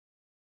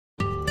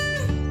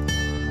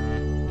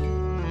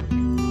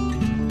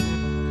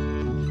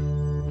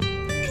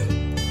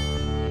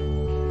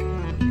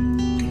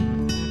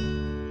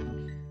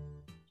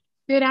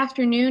Good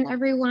afternoon,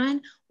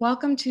 everyone.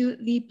 Welcome to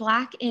the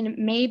Black in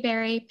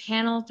Mayberry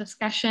panel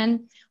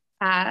discussion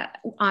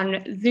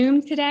on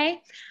Zoom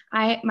today.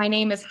 My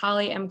name is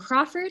Holly M.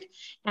 Crawford,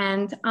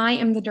 and I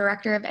am the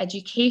Director of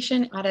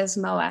Education at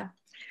ESMoA.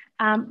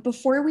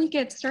 Before we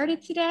get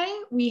started today,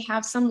 we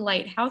have some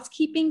light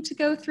housekeeping to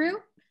go through.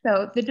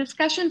 So the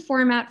discussion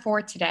format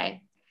for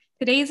today.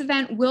 Today's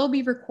event will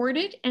be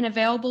recorded and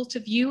available to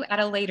view at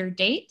a later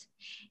date.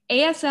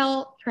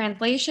 ASL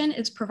translation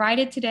is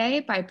provided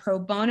today by Pro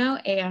Bono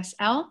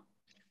ASL.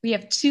 We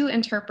have 2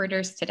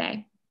 interpreters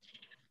today.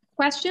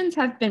 Questions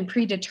have been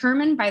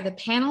predetermined by the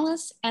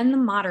panelists and the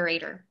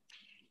moderator,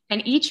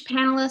 and each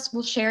panelist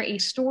will share a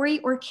story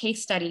or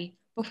case study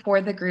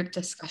before the group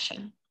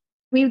discussion.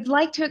 We would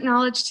like to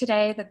acknowledge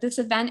today that this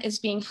event is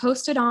being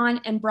hosted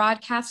on and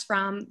broadcast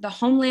from the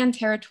homeland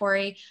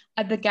territory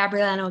of the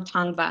Gabrielino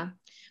Tongva.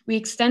 We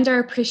extend our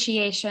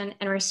appreciation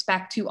and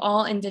respect to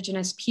all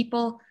Indigenous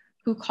people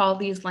who call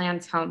these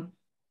lands home.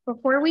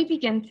 Before we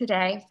begin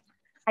today,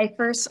 I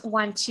first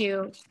want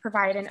to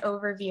provide an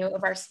overview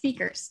of our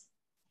speakers.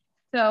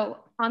 So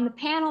on the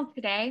panel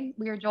today,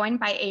 we are joined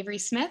by Avery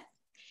Smith.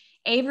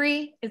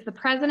 Avery is the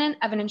president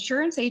of an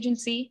insurance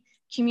agency,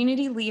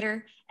 community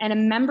leader, and a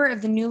member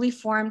of the newly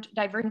formed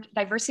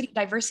Diversity,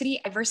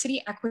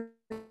 Equity.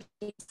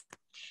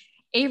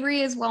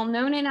 Avery is well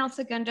known in El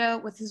Segundo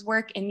with his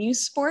work in youth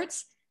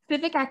sports,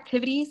 civic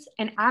activities,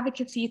 and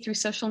advocacy through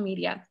social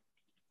media.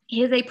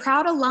 He is a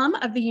proud alum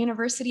of the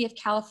University of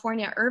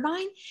California,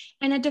 Irvine,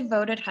 and a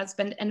devoted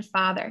husband and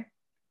father.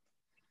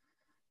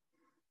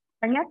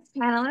 Our next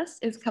panelist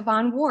is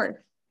Kavon Ward.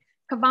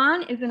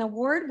 Kavon is an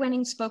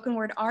award-winning spoken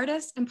word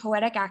artist and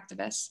poetic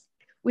activist.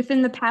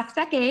 Within the past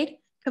decade,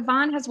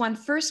 Kavon has won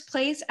first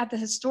place at the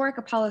historic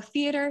Apollo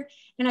Theater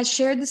and has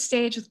shared the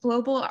stage with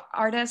global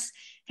artists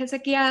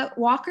Hezekiah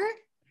Walker,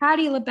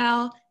 Patti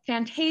LaBelle,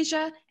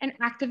 Fantasia, and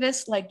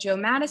activists like Joe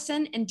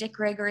Madison and Dick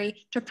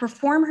Gregory to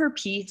perform her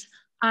piece,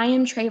 I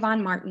Am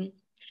Trayvon Martin.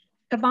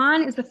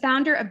 Kavon is the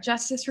founder of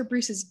Justice for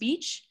Bruce's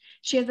Beach.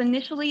 She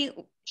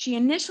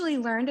initially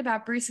learned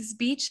about Bruce's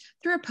Beach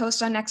through a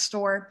post on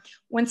Nextdoor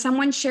when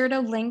someone shared a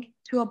link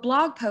to a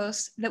blog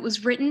post that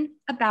was written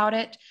about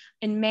it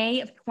in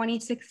May of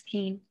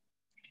 2016.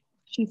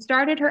 She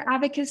started her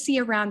advocacy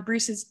around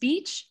Bruce's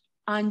Beach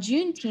on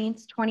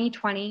Juneteenth,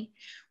 2020,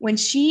 when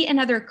she and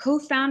other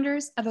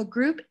co-founders of a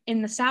group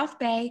in the South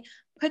Bay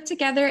put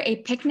together a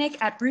picnic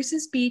at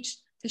Bruce's Beach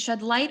to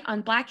shed light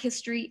on Black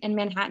history in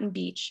Manhattan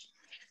Beach,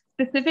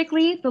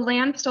 specifically the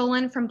land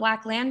stolen from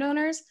Black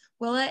landowners,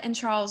 Willa and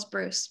Charles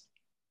Bruce.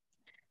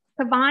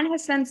 Kavon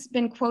has since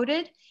been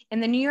quoted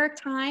in the New York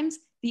Times,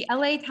 the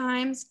LA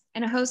Times,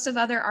 and a host of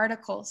other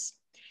articles.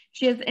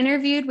 She has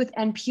interviewed with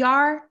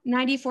NPR,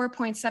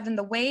 94.7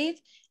 The Wave,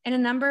 and a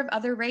number of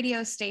other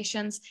radio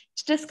stations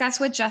to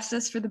discuss what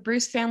justice for the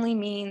Bruce family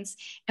means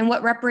and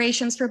what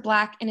reparations for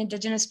Black and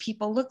Indigenous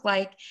people look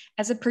like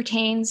as it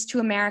pertains to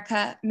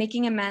America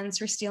making amends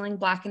for stealing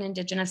Black and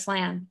Indigenous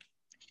land.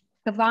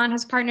 Kavon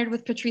has partnered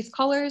with Patrisse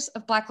Cullors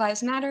of Black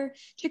Lives Matter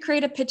to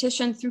create a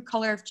petition through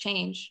Color of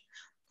Change,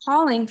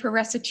 calling for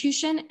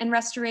restitution and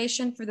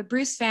restoration for the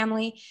Bruce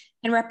family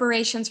and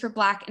reparations for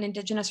Black and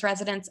Indigenous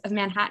residents of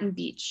Manhattan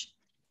Beach.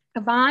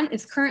 Kavon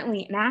is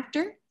currently an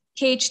actor,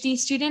 PhD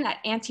student at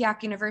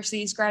Antioch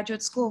University's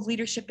Graduate School of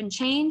Leadership and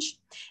Change,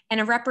 and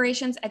a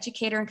reparations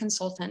educator and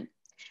consultant.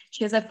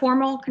 She is a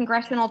formal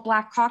Congressional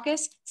Black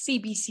Caucus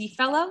CBC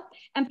Fellow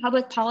and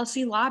public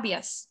policy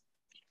lobbyist.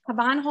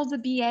 Kavon holds a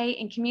BA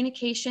in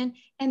Communication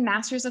and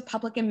Masters of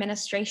Public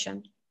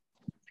Administration.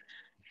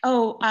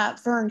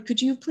 Vern,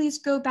 could you please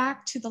go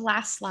back to the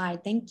last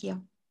slide? Thank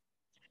you.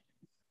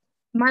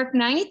 Mark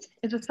Knight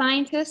is a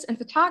scientist and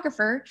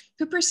photographer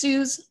who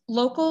pursues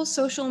local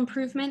social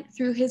improvement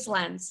through his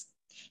lens.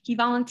 He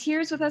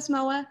volunteers with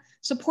ESMoA,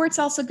 supports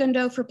El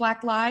Segundo for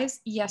Black Lives,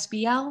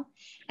 ESBL,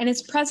 and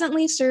is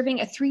presently serving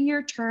a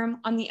 3-year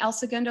term on the El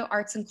Segundo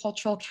Arts and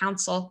Cultural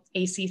Council,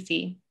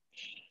 ACC.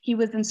 He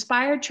was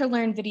inspired to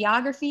learn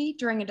videography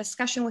during a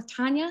discussion with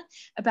Tanya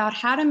about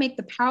how to make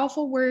the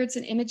powerful words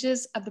and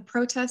images of the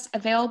protests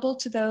available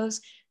to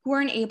those who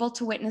are unable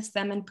to witness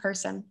them in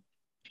person.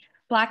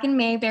 Black in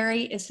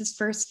Mayberry is his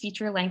first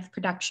feature-length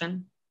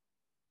production.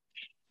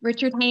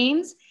 Richard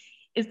Haynes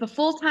is the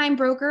full-time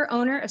broker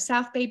owner of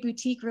South Bay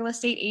boutique real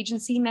estate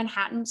agency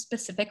Manhattan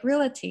Specific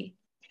Realty.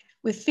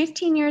 With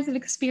 15 years of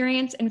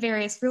experience in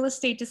various real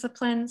estate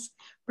disciplines,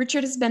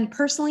 Richard has been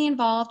personally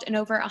involved in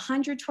over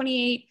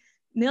 $128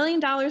 million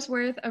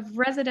worth of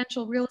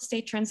residential real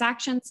estate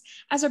transactions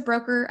as a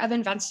broker of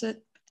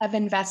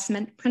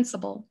investment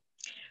principal.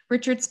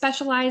 Richard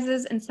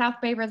specializes in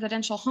South Bay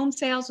residential home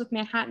sales with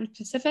Manhattan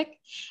Pacific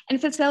and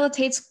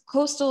facilitates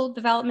coastal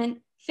development,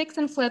 fix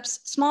and flips,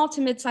 small to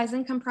mid-sized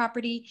income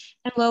property,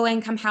 and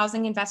low-income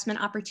housing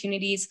investment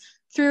opportunities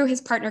through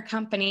his partner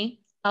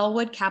company,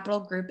 Elwood Capital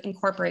Group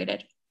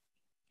Incorporated.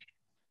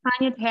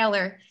 Tanya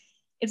Taylor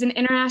is an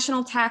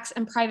international tax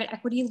and private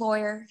equity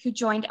lawyer who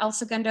joined El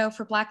Segundo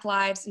for Black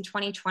Lives in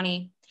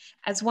 2020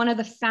 as one of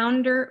the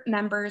founder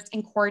members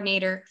and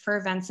coordinator for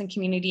events and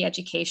community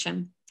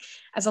education.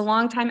 As a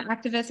longtime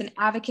activist and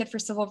advocate for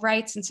civil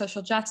rights and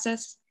social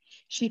justice,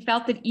 she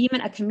felt that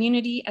even a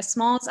community as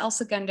small as El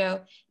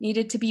Segundo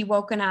needed to be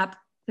woken up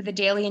to the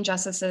daily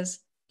injustices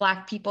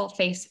Black people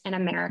face in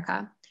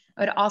America.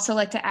 I would also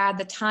like to add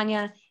that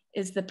Tanya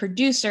is the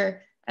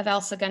producer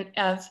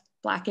of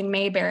Black in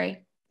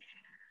Mayberry.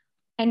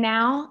 And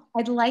now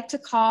I'd like to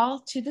call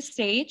to the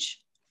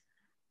stage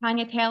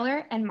Tanya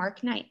Taylor and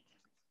Mark Knight.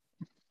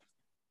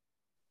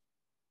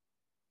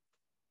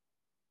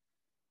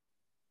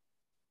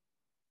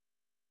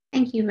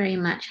 Thank you very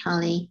much,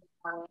 Holly.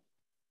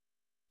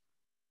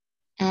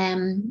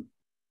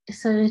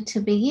 So to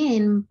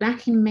begin,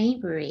 Black in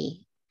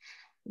Mayberry,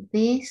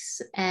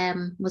 this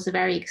was a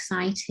very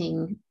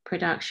exciting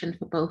production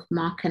for both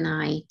Mark and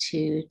I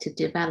to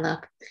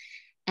develop.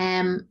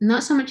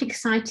 Not so much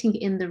exciting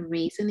in the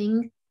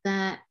reasoning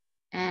that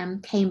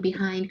came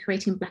behind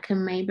creating Black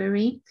in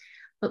Mayberry,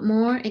 but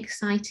more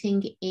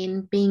exciting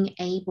in being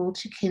able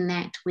to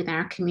connect with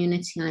our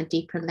community on a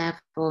deeper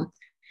level,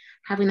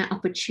 having that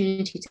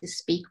opportunity to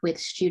speak with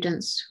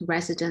students,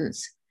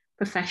 residents,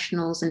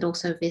 professionals, and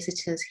also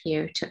visitors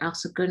here to El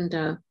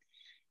Segundo.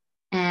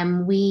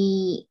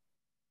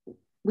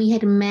 We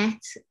had met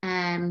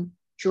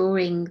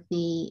during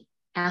the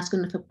El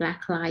Segundo for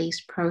Black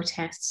Lives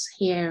protests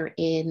here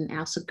in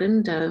El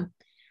Segundo,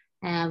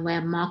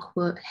 where Mark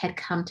had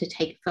come to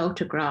take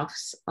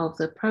photographs of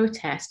the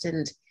protest.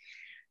 And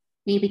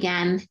we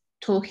began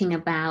talking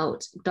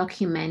about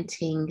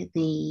documenting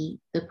the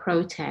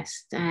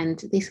protest.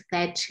 And this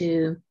led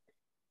to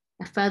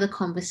a further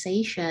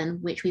conversation,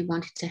 which we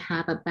wanted to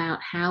have about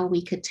how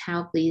we could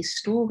tell these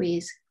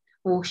stories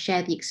or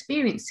share the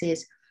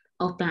experiences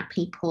of Black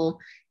people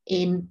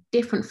in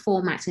different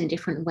formats and in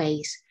different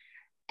ways.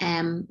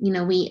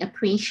 We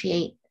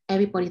appreciate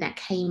everybody that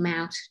came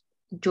out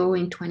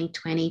during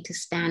 2020 to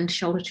stand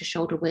shoulder to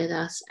shoulder with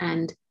us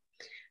and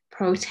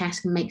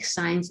protest and make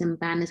signs and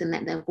banners and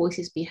let their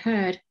voices be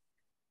heard.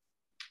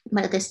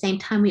 But at the same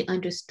time, we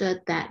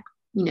understood that,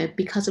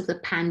 because of the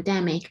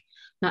pandemic,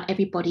 not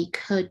everybody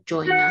could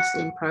join us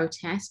in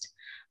protest.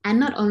 And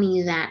not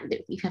only that,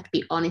 we have to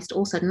be honest,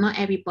 also not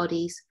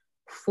everybody's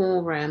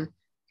forum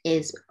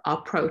is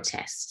our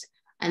protest.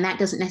 And that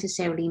doesn't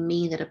necessarily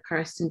mean that a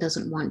person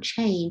doesn't want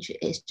change.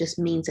 It just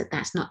means that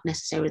that's not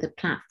necessarily the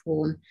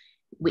platform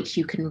which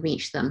you can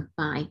reach them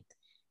by.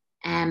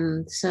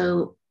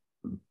 So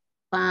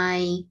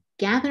by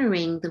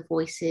gathering the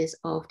voices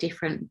of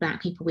different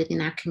Black people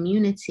within our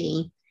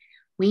community,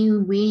 we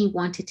really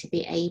wanted to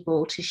be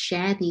able to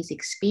share these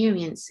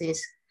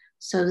experiences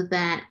so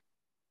that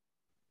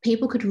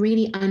people could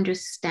really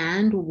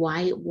understand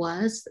why it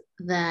was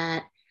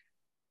that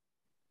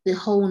the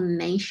whole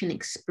nation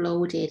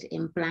exploded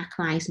in Black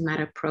Lives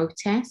Matter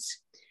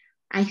protests.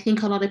 I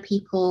think a lot of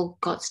people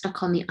got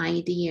stuck on the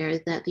idea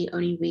that the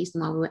only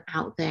reason why we were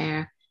out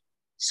there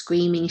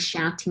screaming,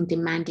 shouting,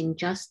 demanding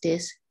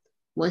justice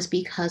was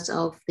because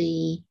of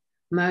the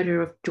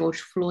murder of George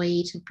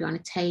Floyd,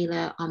 Breonna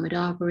Taylor, Ahmaud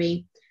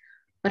Arbery.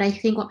 But I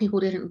think what people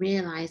didn't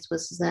realize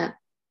was that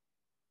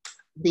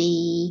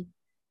the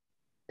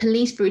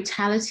police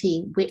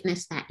brutality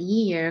witnessed that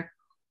year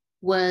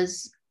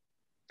was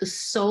the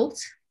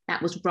salt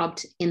that was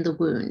rubbed in the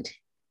wound.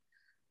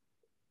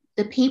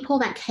 The people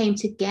that came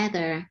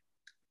together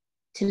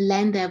to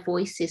lend their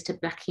voices to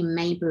Black in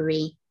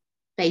Mayberry,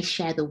 they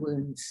share the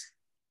wounds.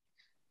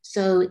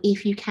 So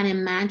if you can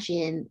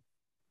imagine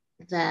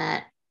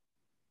that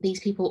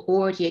these people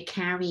already are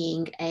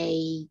carrying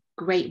a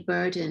great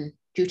burden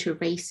due to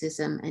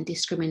racism and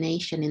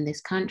discrimination in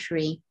this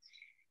country,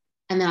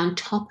 and then on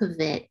top of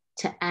it,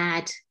 to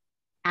add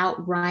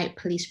outright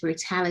police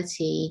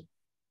brutality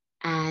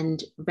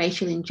and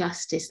racial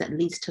injustice that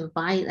leads to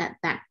violence,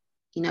 that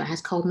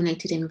has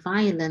culminated in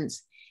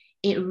violence,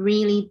 it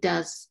really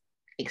does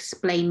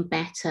explain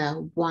better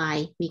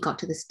why we got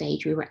to the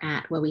stage we were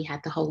at, where we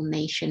had the whole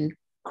nation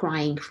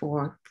crying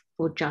for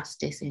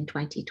justice in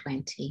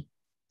 2020.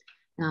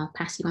 Now I'll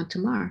pass you on to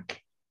Mark.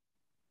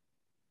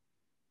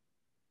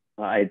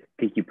 I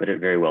think you put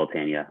it very well,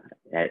 Tanya,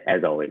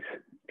 as always.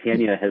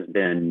 Tanya has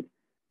been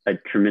a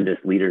tremendous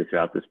leader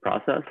throughout this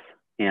process.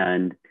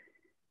 And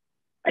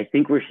I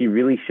think where she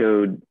really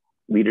showed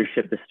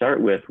leadership to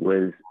start with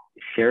was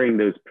sharing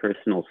those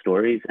personal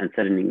stories and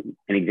setting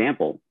an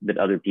example that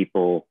other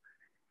people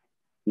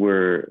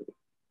were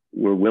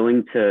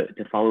willing to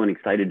follow and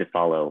excited to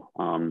follow,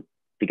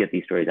 to get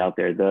these stories out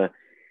there.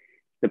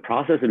 The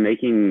process of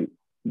making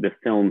the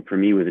film for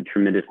me was a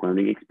tremendous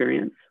learning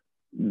experience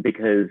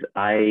because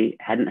I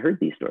hadn't heard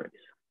these stories.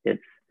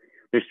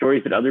 They're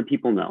stories that other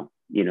people know.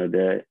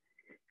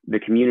 The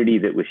community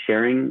that was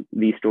sharing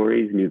these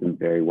stories knew them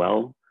very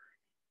well.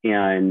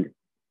 And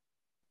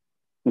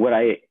what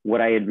I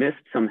had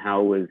missed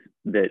somehow was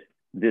that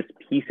this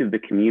piece of the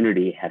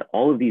community had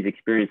all of these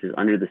experiences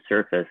under the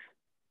surface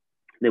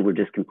that were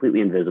just completely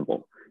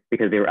invisible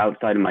because they were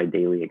outside of my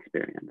daily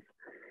experience.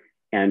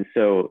 And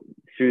so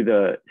through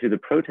the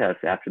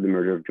protests after the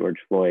murder of George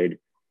Floyd,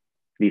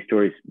 these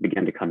stories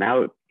began to come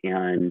out,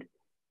 and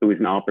it was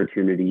an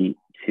opportunity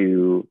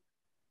to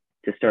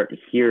to start to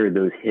hear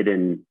those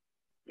hidden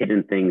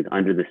things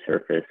under the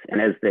surface.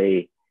 And as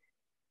the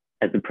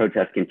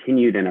protest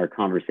continued and our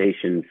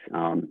conversations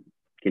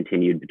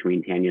continued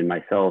between Tanya and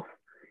myself,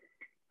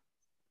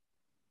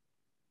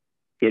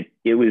 it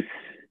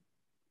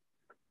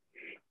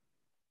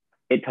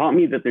taught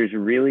me that there's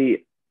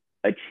really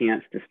a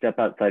chance to step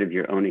outside of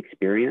your own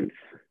experience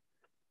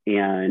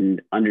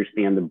and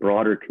understand the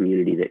broader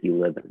community that you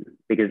live in.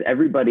 Because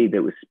everybody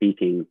that was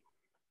speaking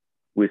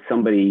was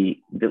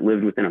somebody that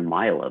lived within a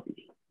mile of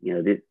me. You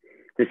know,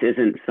 this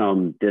isn't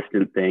some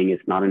distant thing.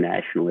 It's not a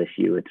national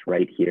issue. It's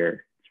right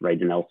here. It's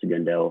right in El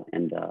Segundo,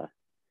 and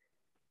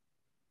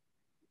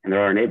they're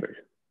our neighbors.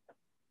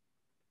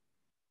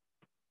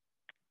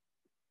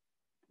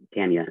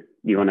 Tanya, do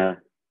you want to?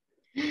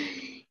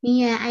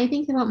 Yeah, I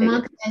think what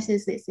Mark says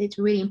is it's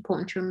really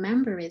important to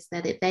remember is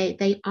that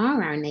they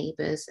are our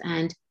neighbors,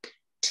 and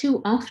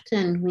too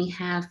often we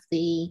have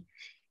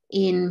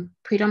in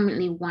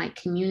predominantly white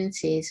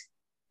communities,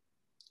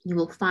 you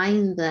will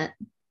find that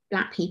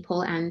Black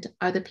people and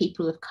other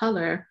people of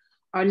color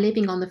are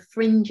living on the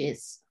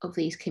fringes of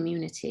these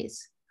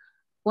communities.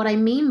 What I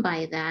mean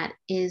by that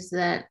is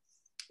that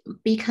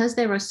because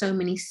there are so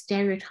many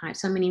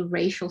stereotypes, so many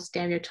racial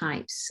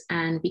stereotypes,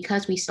 and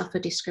because we suffer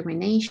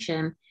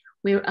discrimination,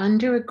 we're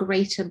under a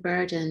greater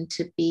burden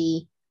to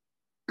be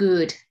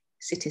good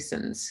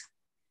citizens.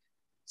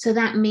 So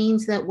that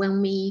means that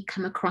when we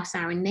come across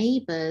our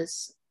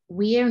neighbors,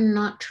 we are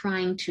not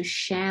trying to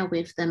share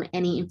with them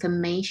any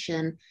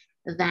information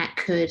that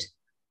could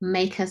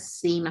make us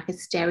seem like a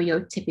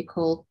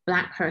stereotypical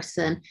Black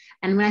person.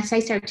 And when I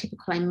say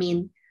stereotypical, I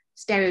mean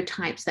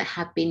stereotypes that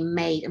have been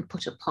made and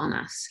put upon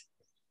us.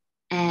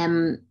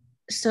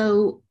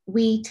 So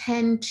we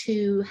tend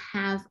to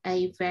have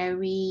a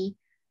very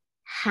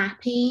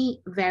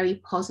happy, very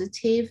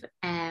positive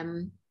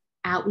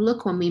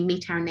outlook when we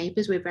meet our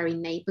neighbors. We're very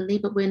neighborly,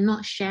 but we're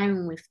not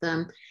sharing with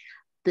them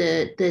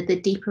the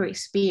deeper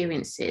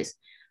experiences.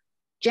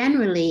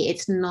 Generally,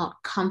 it's not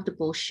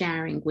comfortable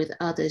sharing with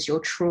others your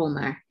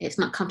trauma. It's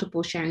not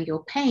comfortable sharing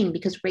your pain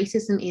because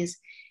racism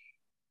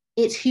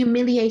it's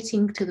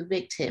humiliating to the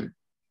victim.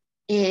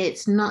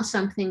 It's not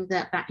something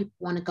that Black people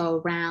want to go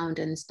around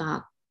and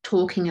start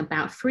talking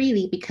about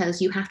freely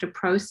because you have to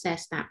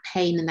process that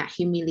pain and that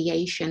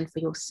humiliation for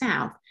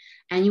yourself.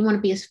 And you want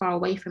to be as far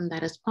away from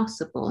that as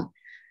possible.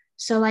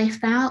 So I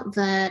felt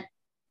that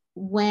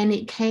when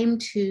it came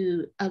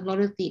to a lot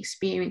of the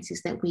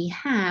experiences that we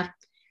have,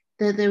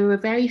 that there were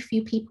very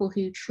few people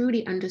who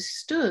truly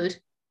understood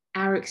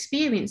our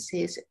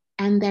experiences.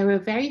 And there were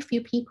very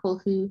few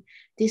people who,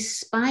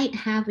 despite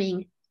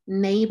having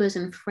neighbors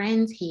and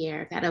friends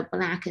here that are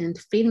Black and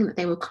feeling that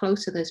they were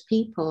close to those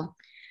people,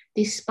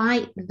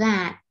 despite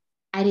that,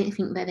 I didn't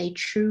think that they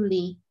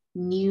truly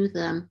knew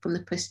them from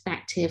the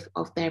perspective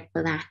of their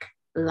Black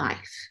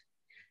life.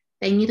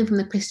 They knew them from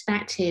the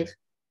perspective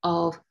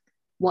of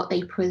what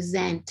they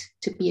present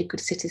to be a good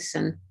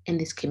citizen in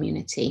this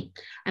community.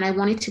 And I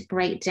wanted to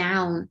break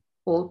down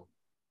or,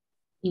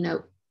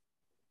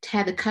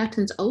 tear the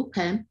curtains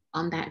open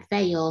on that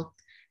veil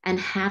and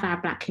have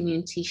our Black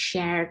community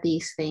share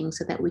these things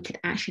so that we could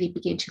actually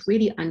begin to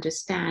really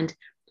understand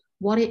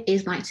what it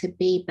is like to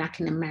be Black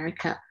in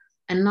America,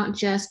 and not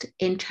just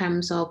in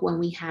terms of when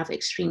we have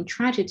extreme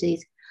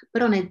tragedies,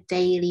 but on a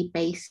daily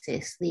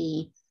basis,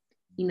 the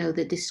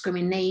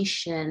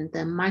discrimination, the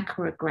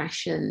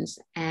microaggressions,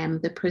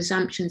 the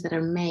presumptions that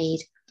are made.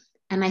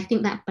 And I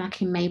think that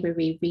Black in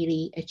Mayberry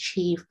really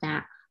achieved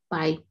that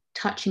by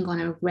touching on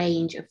a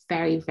range of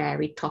very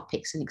varied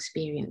topics and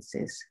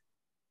experiences.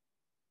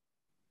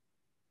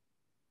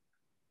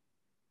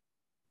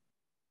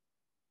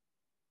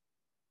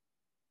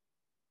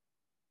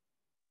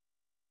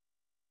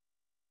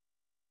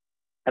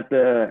 At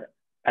the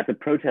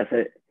protest,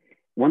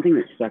 one thing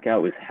that stuck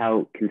out was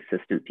how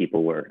consistent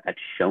people were at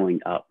showing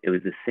up. It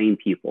was the same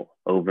people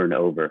over and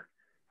over.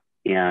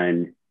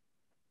 And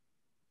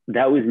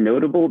that was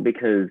notable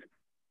because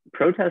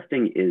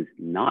protesting is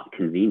not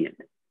convenient.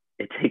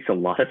 It takes a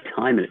lot of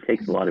time and it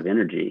takes a lot of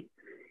energy.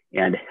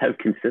 And have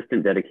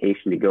consistent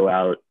dedication to go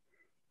out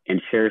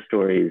and share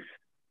stories,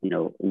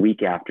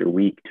 week after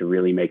week to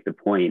really make the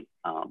point.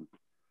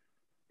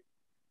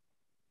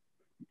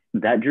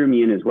 That drew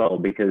me in as well,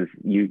 because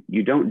you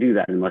don't do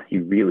that unless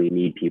you really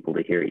need people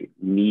to hear you,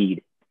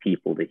 need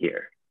people to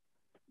hear.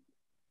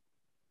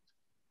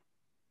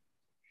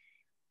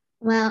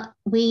 Well,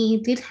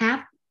 we did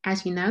have,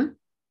 as you know,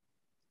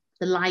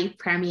 the live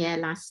premiere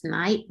last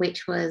night,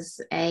 which was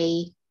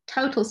a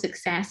total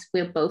success.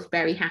 We're both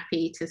very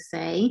happy to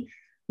say.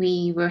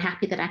 We were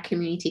happy that our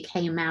community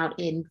came out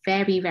in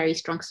very, very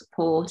strong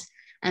support.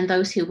 And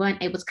those who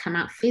weren't able to come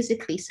out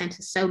physically sent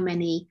us so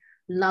many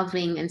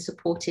loving and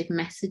supportive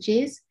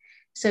messages.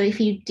 So if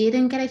you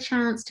didn't get a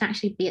chance to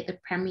actually be at the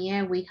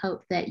premiere, we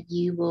hope that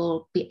you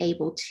will be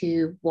able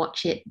to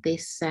watch it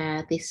this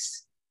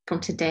from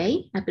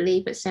today, I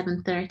believe at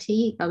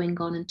 7:30, going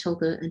on until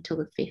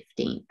the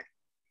 15th.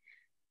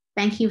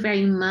 Thank you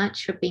very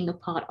much for being a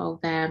part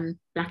of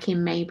Black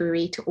in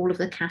Mayberry, to all of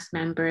the cast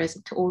members,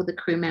 to all of the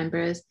crew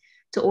members.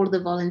 to all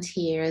the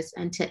volunteers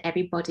and to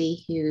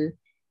everybody who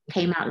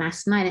came out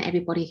last night and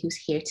everybody who's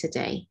here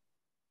today.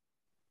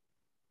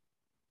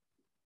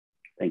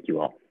 Thank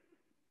you all.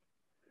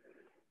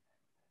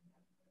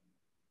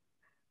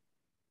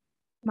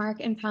 Mark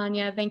and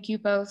Tanya, thank you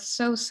both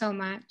so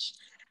much.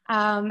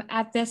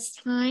 At this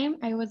time,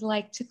 I would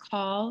like to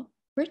call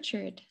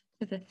Richard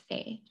to the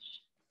stage.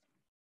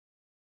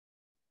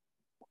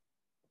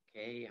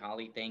 Okay,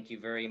 Holly, thank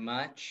you very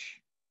much.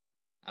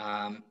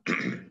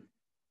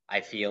 I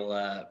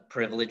feel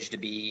privileged to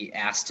be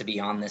asked to be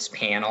on this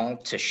panel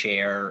to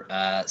share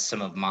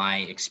some of my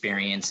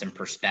experience and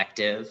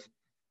perspective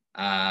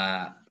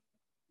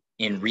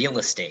in real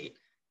estate.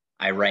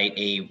 I write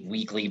a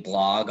weekly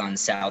blog on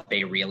South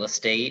Bay real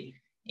estate,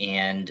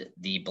 and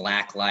the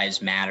Black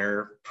Lives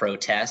Matter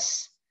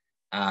protests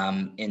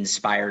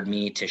inspired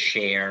me to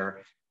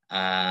share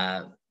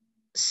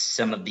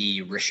some of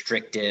the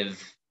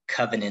restrictive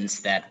covenants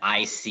that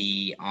I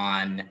see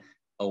on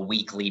a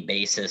weekly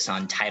basis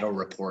on title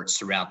reports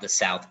throughout the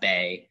South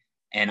Bay,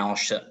 and I'll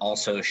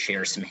also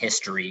share some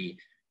history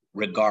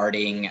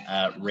regarding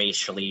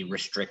racially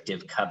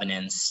restrictive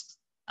covenants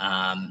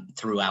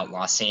throughout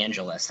Los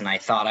Angeles. And I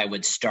thought I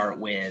would start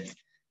with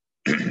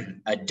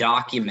a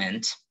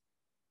document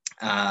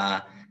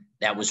that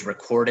was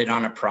recorded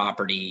on a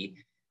property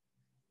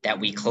that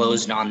we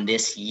closed on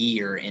this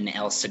year in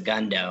El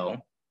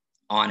Segundo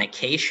on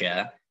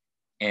Acacia,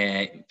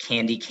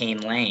 Candy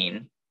Cane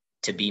Lane,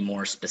 to be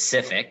more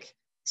specific.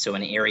 So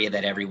an area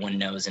that everyone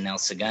knows in El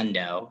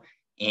Segundo.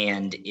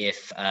 And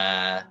if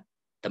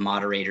the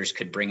moderators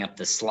could bring up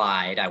the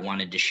slide, I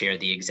wanted to share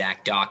the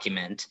exact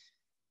document.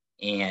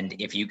 And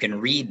if you can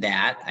read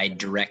that, I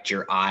direct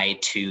your eye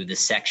to the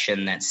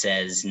section that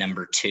says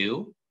number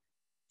 2.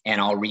 And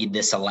I'll read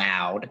this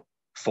aloud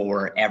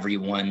for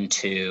everyone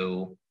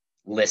to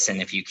listen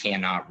if you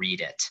cannot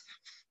read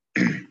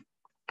it.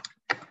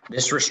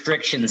 This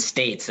restriction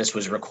states this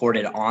was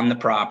recorded on the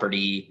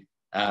property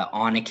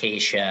on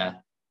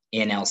Acacia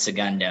in El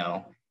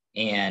Segundo.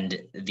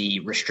 And the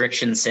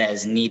restriction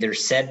says, neither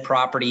said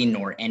property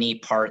nor any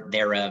part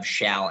thereof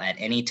shall at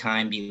any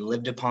time be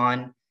lived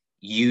upon,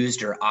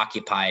 used, or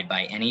occupied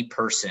by any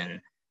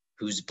person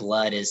whose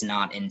blood is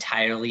not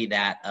entirely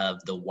that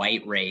of the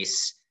white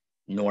race,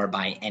 nor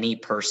by any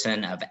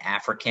person of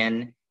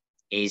African,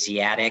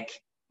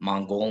 Asiatic,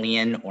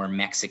 Mongolian, or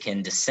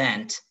Mexican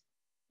descent,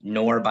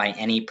 nor by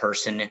any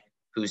person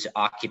whose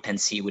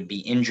occupancy would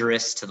be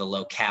injurious to the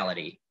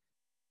locality.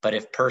 But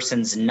if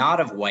persons not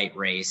of white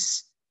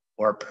race,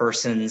 or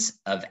persons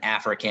of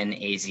African,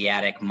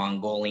 Asiatic,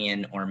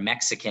 Mongolian, or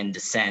Mexican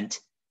descent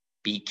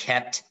be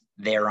kept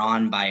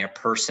thereon by a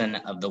person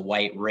of the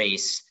white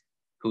race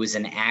who is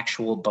an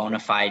actual bona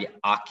fide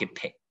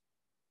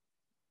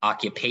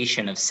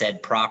occupation of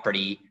said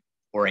property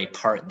or a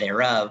part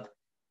thereof,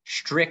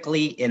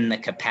 strictly in the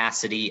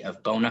capacity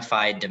of bona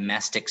fide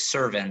domestic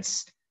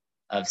servants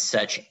of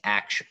such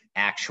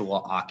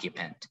actual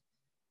occupant.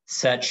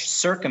 Such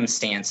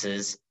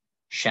circumstances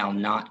shall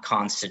not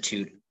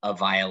constitute a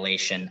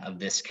violation of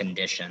this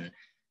condition.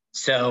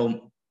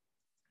 So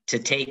to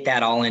take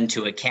that all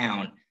into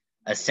account,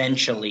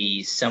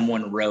 essentially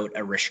someone wrote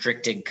a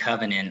restricted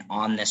covenant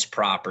on this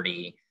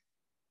property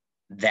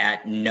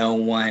that no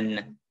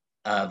one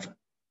of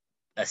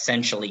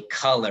essentially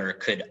color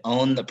could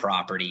own the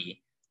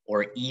property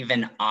or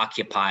even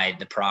occupy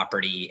the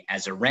property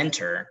as a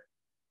renter.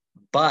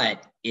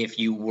 But if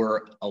you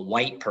were a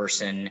white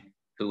person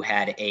who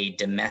had a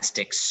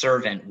domestic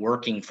servant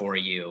working for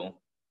you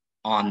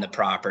on the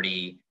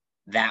property,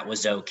 that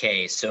was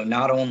okay. So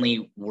not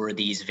only were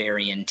these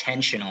very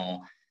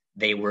intentional,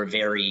 they were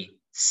very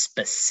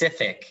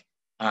specific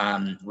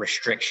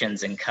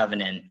restrictions and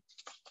covenant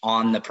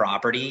on the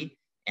property.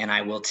 And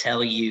I will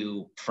tell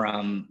you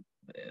from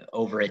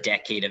over a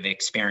decade of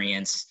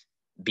experience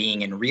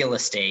being in real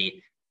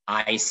estate,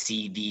 I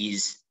see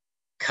these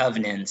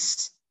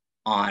covenants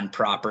on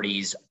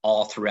properties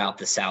all throughout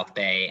the South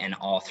Bay and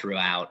all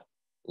throughout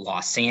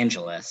Los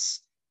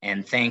Angeles.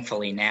 And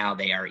thankfully now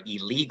they are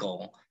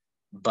illegal,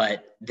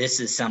 but this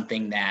is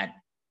something that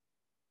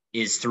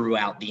is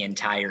throughout the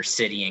entire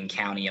city and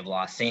county of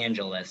Los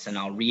Angeles. And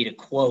I'll read a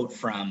quote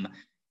from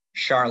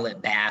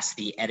Charlotte Bass,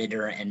 the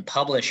editor and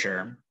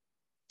publisher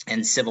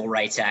and civil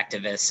rights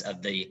activist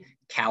of the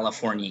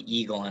California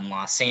Eagle in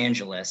Los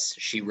Angeles.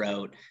 She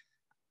wrote,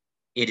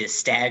 "It is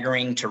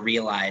staggering to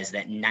realize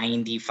that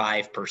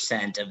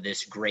 95% of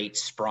this great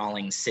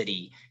sprawling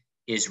city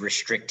is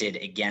restricted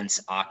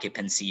against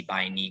occupancy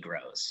by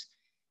Negroes."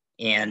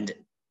 And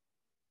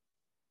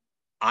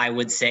I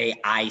would say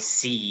I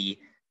see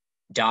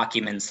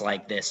documents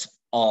like this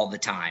all the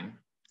time,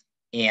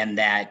 and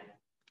that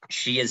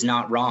she is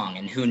not wrong.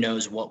 And who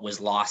knows what was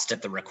lost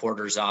at the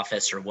recorder's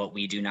office or what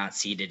we do not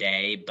see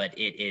today, but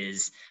it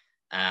is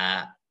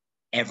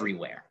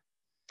everywhere.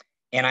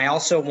 And I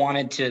also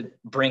wanted to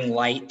bring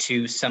light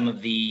to some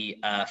of the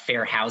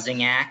Fair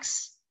Housing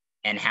Acts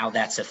and how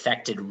that's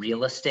affected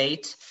real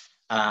estate.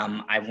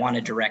 I want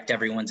to direct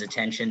everyone's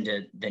attention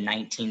to the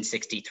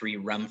 1963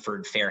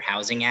 Rumford Fair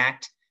Housing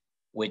Act,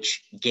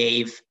 which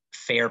gave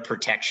fair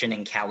protection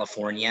in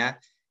California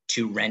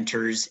to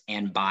renters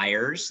and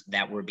buyers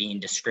that were being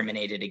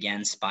discriminated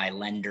against by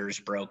lenders,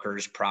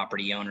 brokers,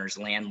 property owners,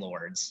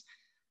 landlords.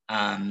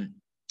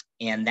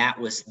 And that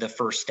was the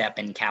first step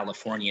in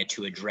California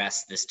to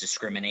address this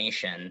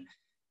discrimination.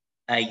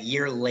 A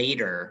year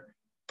later,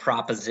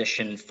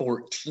 Proposition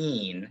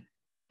 14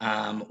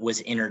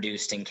 was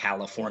introduced in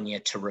California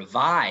to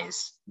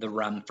revise the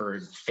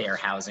Rumford Fair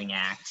Housing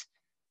Act,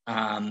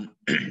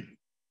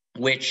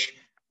 which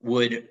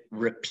would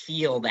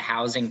repeal the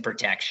housing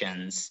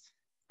protections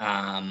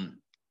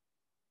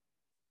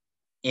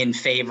in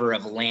favor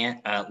of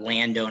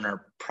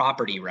landowner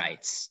property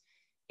rights.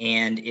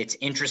 And it's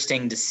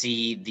interesting to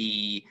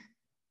see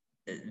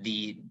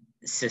the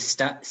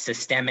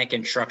systemic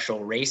and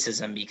structural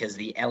racism, because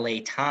the LA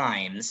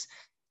Times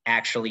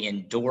actually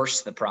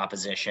endorsed the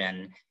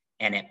proposition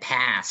and it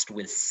passed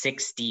with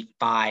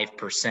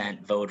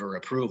 65% voter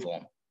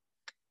approval.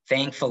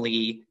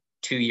 Thankfully,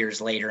 2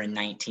 years later in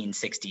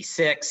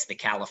 1966, the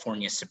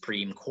California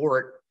Supreme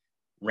Court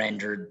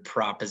rendered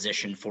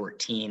Proposition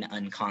 14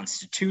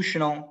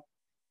 unconstitutional.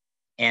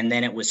 And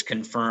then it was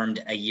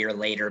confirmed a year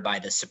later by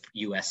the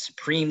US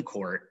Supreme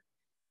Court.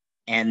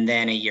 And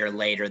then a year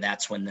later,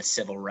 that's when the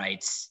Civil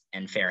Rights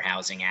and Fair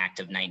Housing Act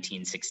of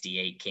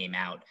 1968 came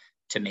out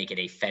to make it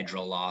a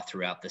federal law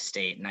throughout the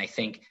state. And I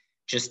think,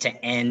 just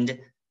to end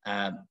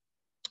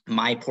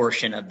my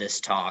portion of this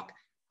talk,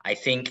 I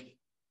think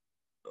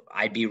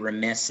I'd be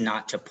remiss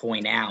not to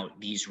point out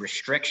these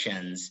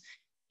restrictions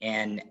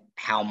and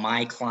how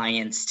my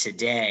clients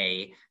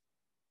today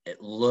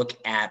look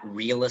at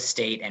real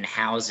estate and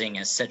housing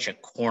as such a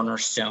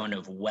cornerstone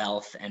of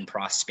wealth and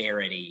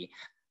prosperity,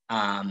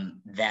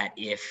 that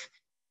if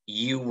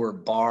you were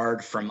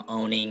barred from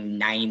owning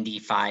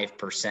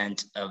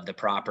 95% of the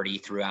property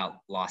throughout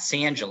Los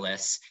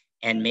Angeles,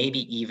 and maybe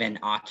even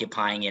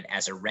occupying it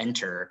as a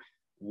renter,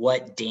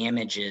 what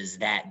damages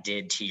that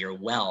did to your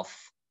wealth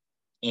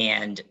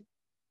and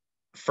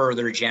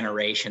further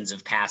generations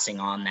of passing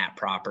on that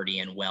property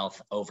and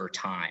wealth over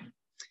time.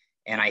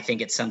 And I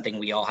think it's something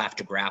we all have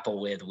to grapple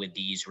with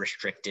these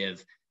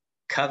restrictive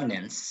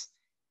covenants,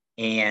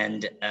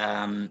 and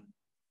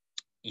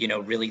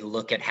really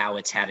look at how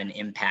it's had an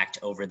impact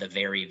over the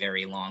very,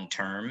 very long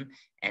term,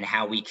 and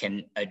how we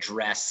can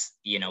address,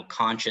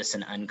 conscious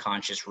and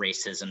unconscious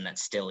racism that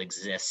still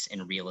exists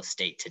in real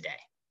estate today.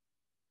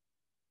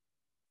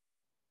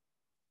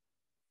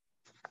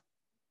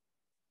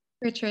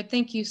 Richard,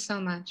 thank you so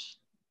much.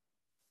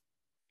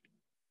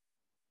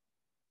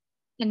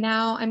 And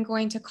now I'm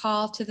going to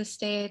call to the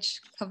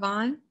stage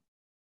Kavon.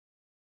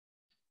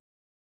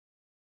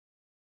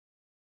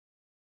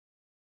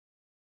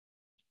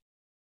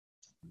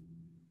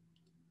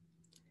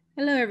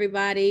 Hello,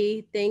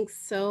 everybody.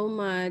 Thanks so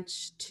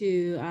much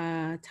to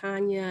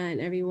Tanya and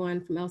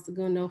everyone from El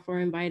Segundo for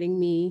inviting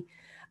me,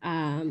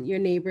 your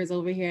neighbors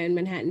over here in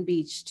Manhattan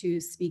Beach, to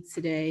speak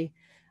today.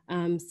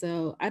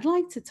 So I'd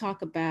like to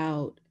talk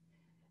about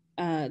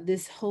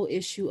this whole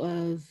issue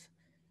of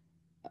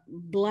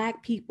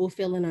Black people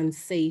feeling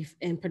unsafe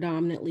in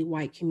predominantly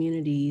white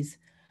communities,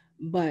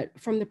 but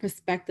from the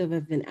perspective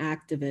of an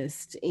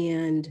activist,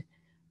 and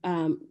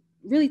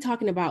really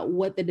talking about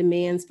what the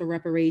demands for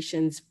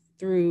reparations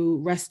through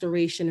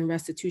restoration and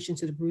restitution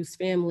to the Bruce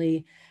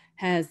family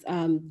has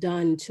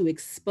done to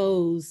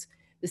expose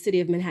the city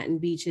of Manhattan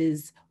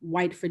Beach's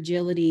white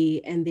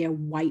fragility and their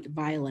white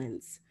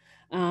violence.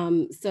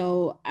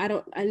 So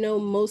I know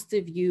most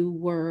of you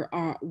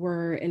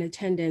were in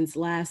attendance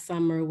last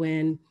summer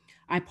when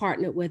I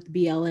partnered with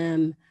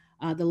BLM,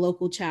 the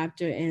local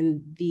chapter,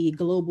 and the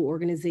global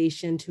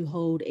organization to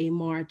hold a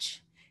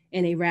march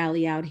and a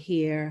rally out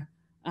here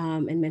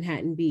in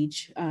Manhattan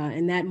Beach.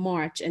 And that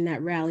march and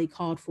that rally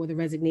called for the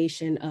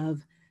resignation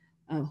of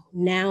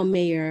now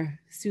Mayor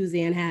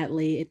Suzanne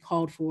Hatley. It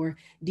called for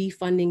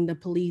defunding the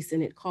police,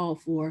 and it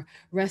called for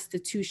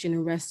restitution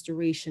and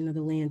restoration of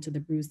the land to the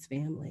Bruce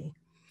family.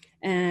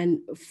 And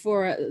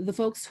for the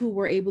folks who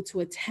were able to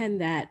attend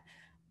that,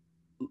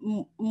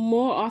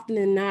 more often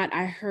than not,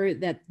 I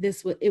heard that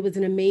it was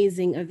an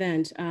amazing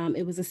event.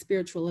 It was a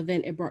spiritual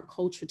event. It brought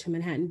culture to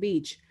Manhattan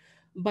Beach.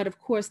 But of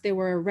course, there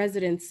were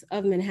residents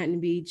of Manhattan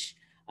Beach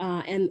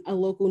and a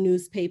local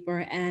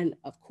newspaper, and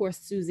of course,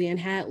 Suzanne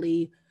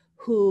Hatley,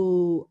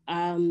 who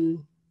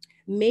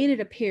made it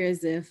appear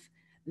as if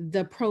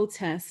the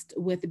protest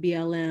with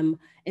BLM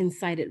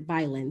incited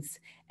violence,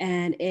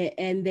 and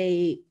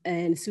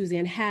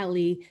Suzanne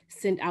Hatley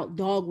sent out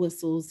dog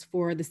whistles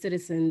for the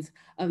citizens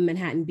of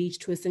Manhattan Beach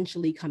to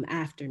essentially come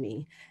after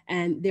me.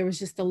 And there was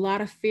just a lot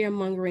of fear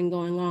mongering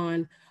going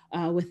on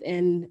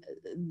within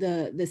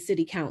the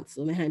city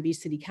council, Manhattan Beach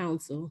City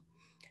Council.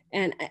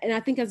 And I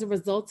think as a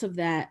result of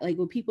that, like,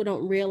 what people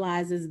don't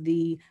realize is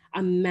the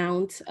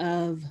amount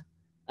of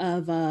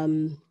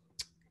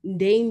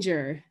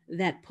danger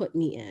that put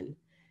me in,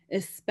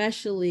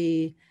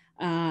 especially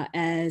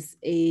as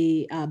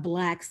a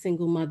Black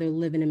single mother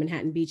living in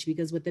Manhattan Beach,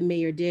 because what the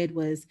mayor did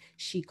was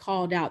she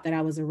called out that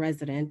I was a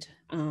resident.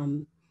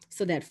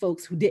 so that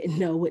folks who didn't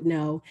know would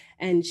know.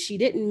 And she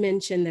didn't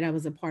mention that I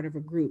was a part of a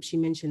group. She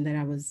mentioned that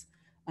I was,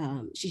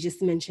 she just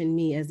mentioned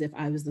me as if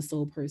I was the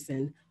sole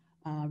person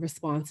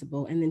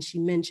responsible. And then she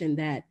mentioned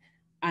that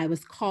I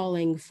was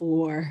calling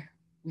for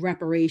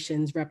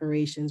reparations,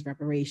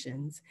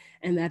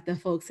 and that the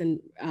folks in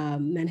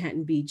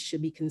Manhattan Beach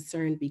should be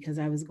concerned because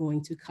I was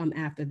going to come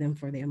after them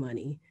for their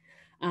money,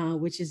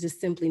 which is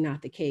just simply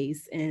not the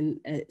case. And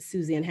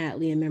Suzanne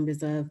Hatley and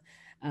members of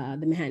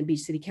the Manhattan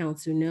Beach City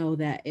Council know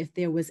that if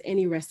there was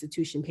any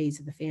restitution paid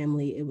to the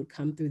family, it would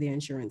come through their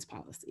insurance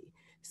policy.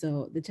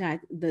 So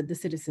the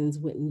citizens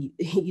wouldn't,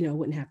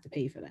 wouldn't have to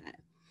pay for that.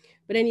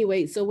 But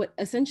anyway, so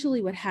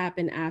what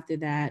happened after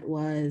that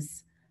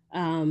was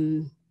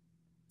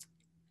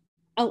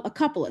a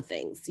couple of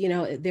things.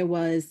 There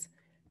was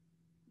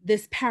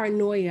this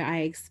paranoia I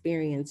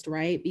experienced,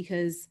 right?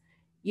 Because,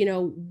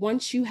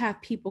 once you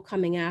have people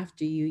coming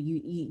after you,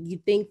 you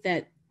think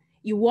that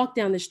you walk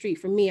down the street.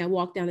 For me, I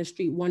walked down the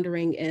street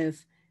wondering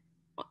if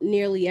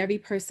nearly every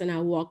person I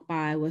walked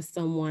by was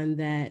someone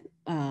that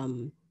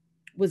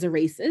was a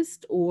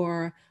racist,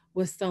 or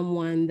was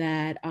someone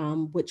that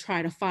would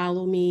try to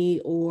follow me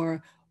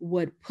or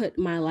would put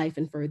my life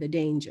in further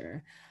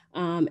danger.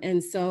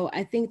 And so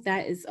I think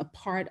that is a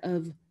part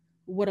of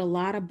what a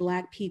lot of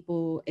Black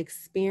people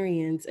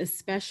experience,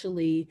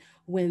 especially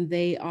when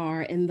they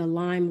are in the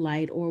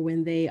limelight or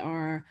when they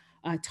are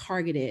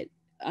targeted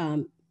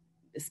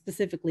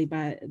specifically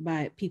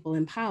by people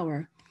in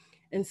power.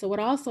 And so what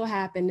also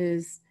happened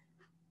is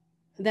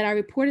that I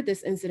reported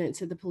this incident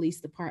to the police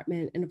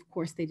department, and of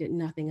course they did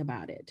nothing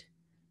about it.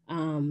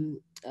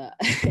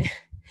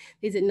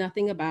 They did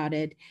nothing about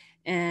it.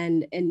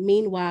 And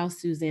meanwhile,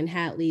 Suzanne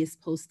Hatley is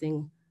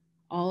posting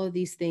all of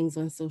these things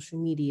on social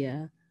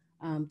media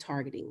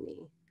targeting me.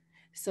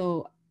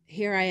 So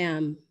here I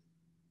am,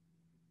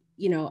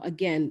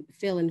 again,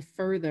 feeling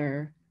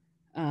further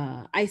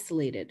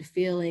isolated,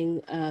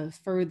 feeling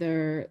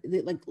further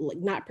like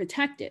not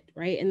protected,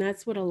 right? And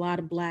that's what a lot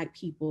of Black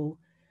people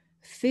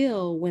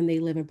feel when they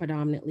live in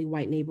predominantly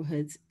white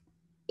neighborhoods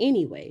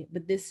anyway.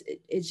 But this,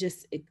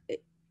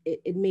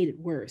 it made it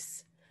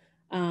worse.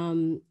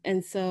 And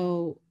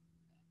so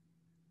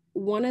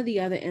one of the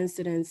other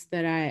incidents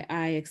that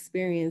I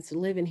experienced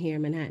living here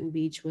in Manhattan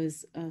Beach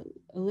was a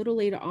little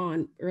later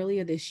on,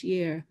 earlier this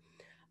year.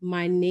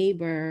 My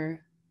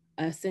neighbor,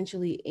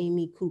 essentially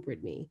Amy,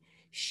 Coopered me.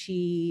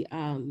 She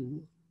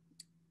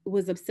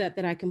was upset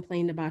that I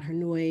complained about her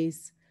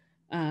noise.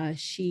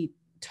 She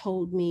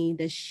told me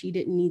that she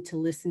didn't need to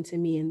listen to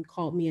me and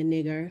called me a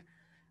nigger.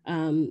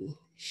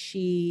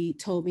 She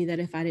told me that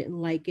if I didn't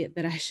like it,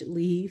 that I should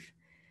leave.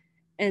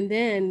 And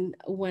then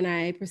when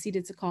I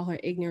proceeded to call her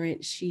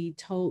ignorant, she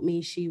told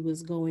me she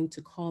was going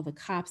to call the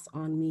cops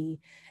on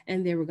me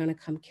and they were going to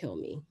come kill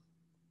me.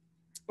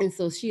 And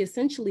so she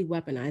essentially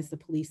weaponized the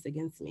police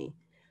against me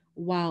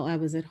while I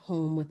was at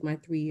home with my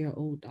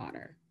 3-year-old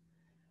daughter.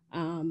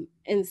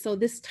 And so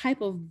this type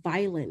of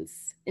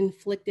violence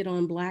inflicted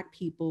on Black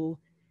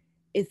people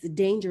is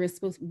dangerous.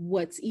 But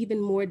what's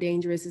even more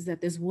dangerous is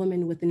that this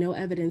woman with no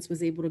evidence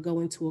was able to go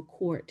into a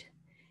court,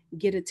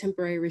 get a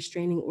temporary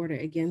restraining order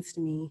against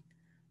me,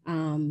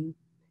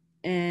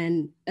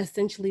 and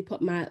essentially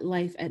put my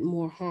life at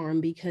more harm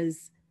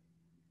because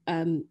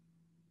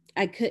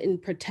I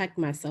couldn't protect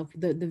myself.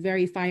 The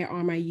very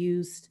firearm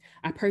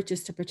I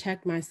purchased to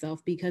protect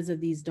myself because of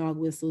these dog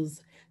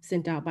whistles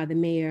sent out by the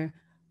mayor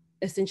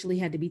essentially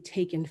had to be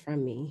taken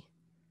from me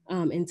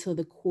until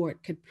the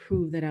court could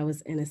prove that I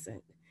was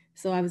innocent.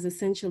 So I was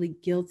essentially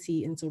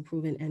guilty until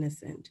proven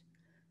innocent.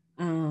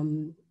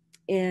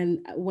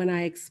 And when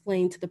I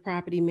explained to the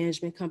property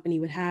management company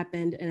what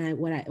happened, and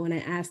when I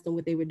asked them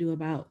what they would do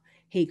about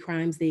hate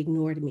crimes, they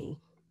ignored me.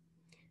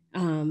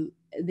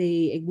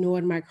 They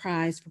ignored my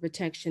cries for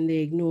protection. They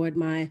ignored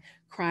my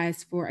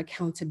cries for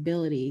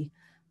accountability.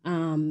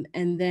 And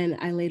then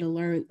I later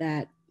learned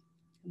that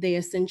they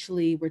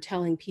essentially were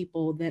telling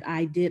people that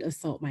I did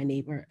assault my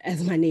neighbor,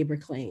 as my neighbor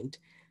claimed,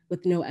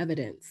 with no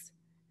evidence.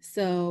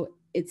 So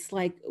it's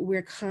like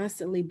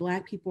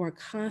Black people are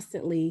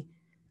constantly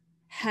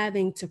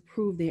having to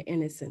prove their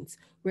innocence.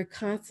 We're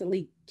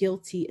constantly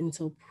guilty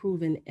until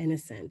proven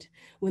innocent,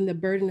 when the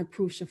burden of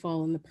proof should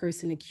fall on the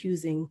person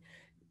accusing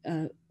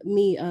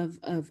me of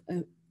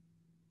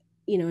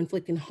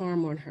inflicting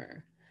harm on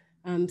her.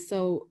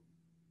 So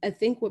I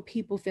think what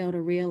people fail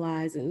to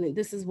realize, and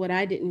this is what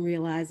I didn't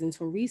realize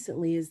until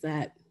recently, is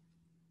that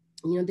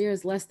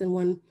there's less than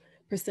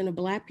 1% of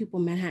Black people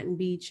in Manhattan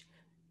Beach,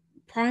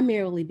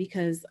 primarily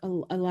because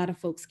a lot of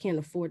folks can't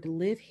afford to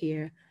live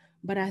here.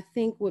 But I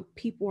think what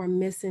people are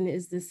missing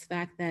is this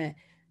fact that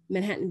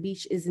Manhattan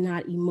Beach is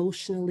not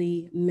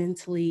emotionally,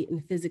 mentally,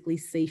 and physically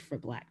safe for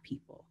Black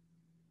people.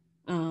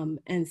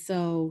 And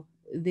so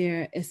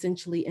there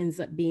essentially ends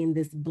up being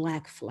this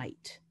Black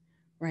flight,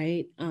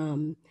 right?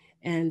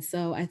 And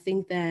so I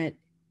think that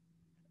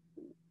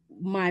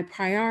my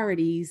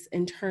priorities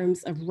in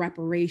terms of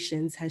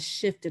reparations has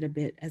shifted a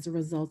bit as a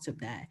result of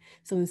that.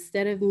 So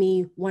instead of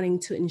me wanting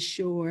to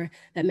ensure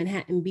that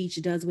Manhattan Beach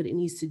does what it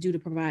needs to do to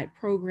provide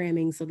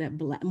programming so that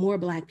more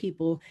Black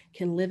people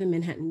can live in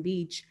Manhattan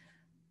Beach,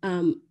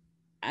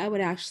 I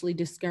would actually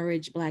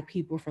discourage Black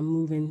people from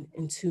moving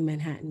into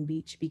Manhattan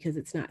Beach because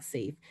it's not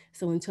safe.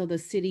 So until the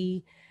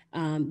city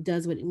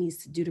does what it needs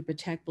to do to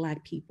protect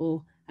Black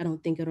people, I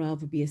don't think it'll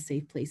ever be a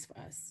safe place for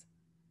us.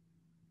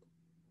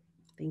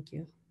 Thank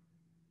you.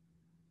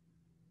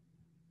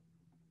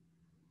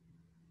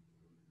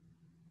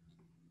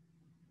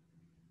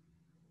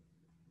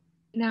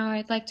 Now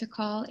I'd like to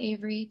call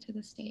Avery to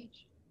the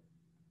stage.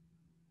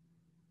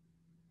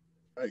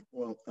 All right,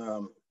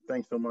 well,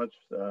 thanks so much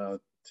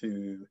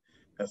to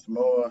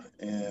ESMoA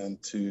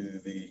and to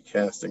the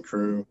cast and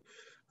crew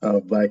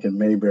of Black and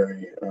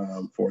Mayberry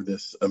for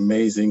this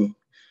amazing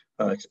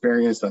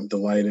experience. I'm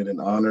delighted and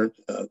honored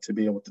to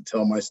be able to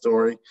tell my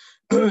story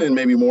and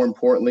maybe more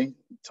importantly,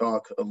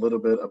 talk a little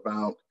bit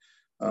about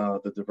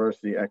the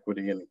Diversity,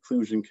 Equity, and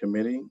Inclusion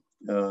Committee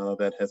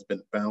that has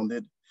been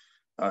founded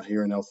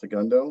here in El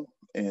Segundo,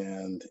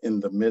 and in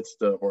the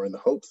midst of, or in the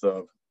hopes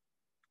of,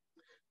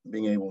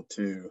 being able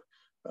to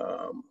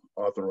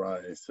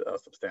authorize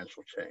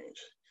substantial change.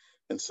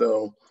 And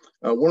so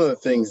one of the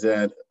things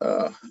that,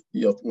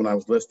 when I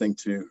was listening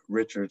to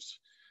Richard's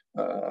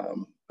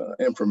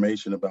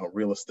information about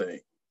real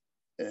estate,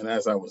 and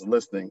as I was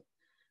listening,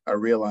 I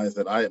realized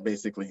that I had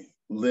basically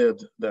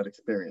lived that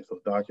experience.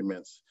 Those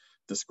documents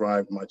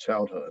described my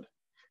childhood.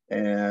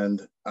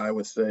 And I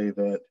would say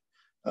that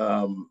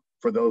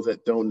for those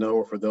that don't know,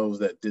 or for those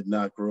that did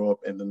not grow up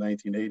in the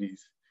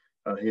 1980s,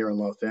 here in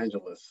Los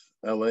Angeles,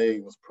 LA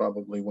was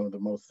probably one of the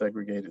most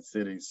segregated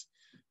cities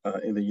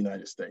in the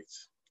United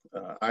States.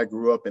 I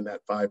grew up in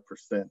that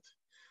 5%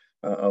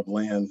 of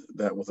land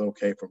that was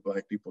okay for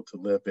Black people to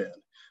live in.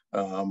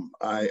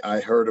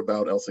 I heard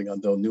about El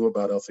Segundo, knew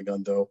about El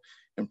Segundo,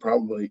 and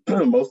probably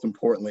most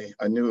importantly,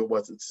 I knew it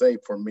wasn't safe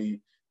for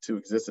me to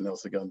exist in El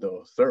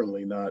Segundo,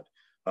 certainly not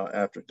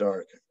after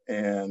dark.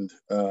 And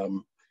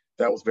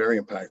that was very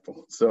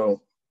impactful.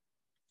 So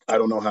I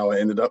don't know how I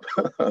ended up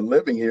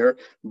living here,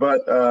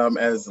 but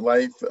as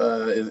life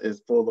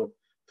is full of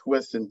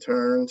twists and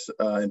turns,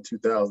 in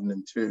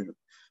 2002,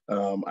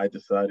 I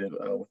decided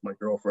with my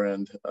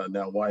girlfriend,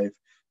 now wife,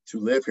 to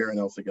live here in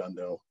El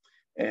Segundo.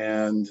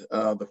 And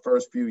the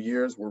first few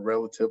years were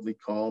relatively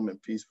calm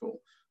and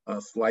peaceful,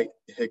 slight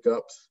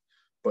hiccups,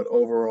 but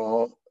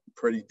overall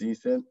pretty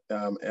decent.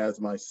 As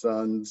my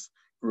sons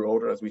grew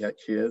older, as we had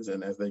kids,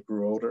 and as they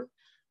grew older,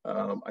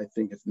 I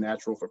think it's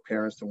natural for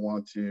parents to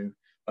want to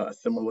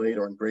assimilate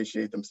or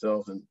ingratiate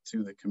themselves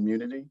into the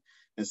community.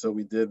 And so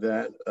we did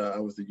that. I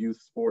was the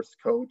youth sports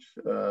coach.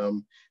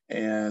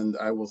 And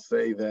I will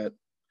say that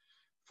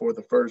for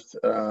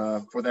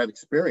that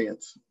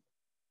experience,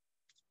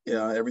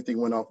 everything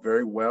went off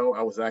very well.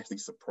 I was actually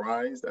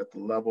surprised at the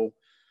level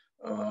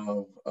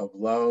of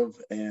love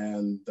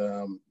and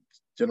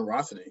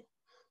generosity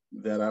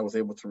that I was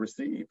able to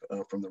receive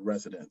from the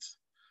residents.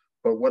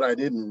 But what I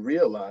didn't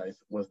realize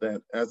was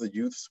that as a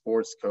youth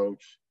sports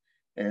coach,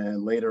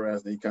 and later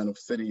as the kind of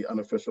city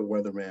unofficial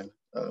weatherman,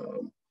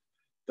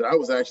 that I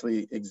was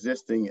actually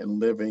existing and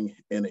living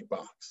in a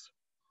box.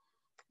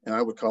 And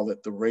I would call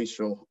it the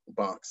racial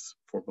box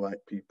for Black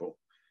people.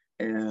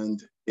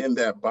 And in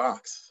that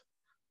box,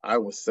 I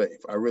was safe.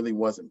 I really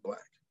wasn't Black.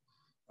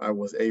 I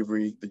was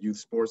Avery, the youth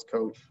sports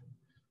coach.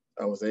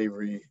 I was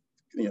Avery,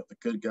 the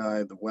good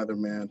guy, the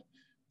weatherman,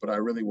 but I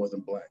really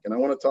wasn't Black. And I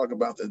want to talk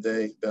about the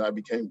day that I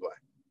became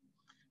Black.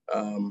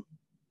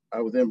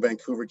 I was in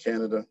Vancouver,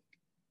 Canada,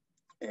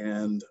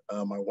 and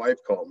my wife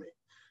called me.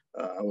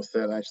 I was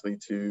sent actually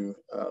to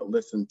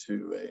listen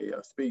to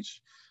a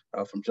speech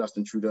from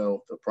Justin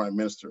Trudeau, the Prime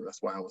Minister.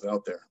 That's why I was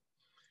out there.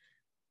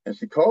 And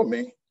she called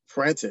me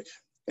frantic,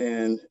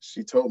 and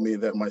she told me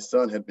that my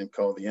son had been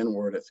called the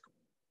N-word at school.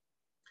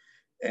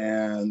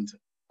 And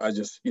I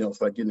just,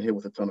 it's like getting hit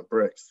with a ton of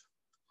bricks.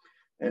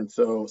 And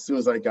so as soon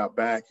as I got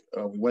back,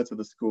 we went to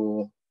the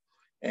school,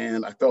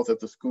 and I felt that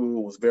the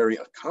school was very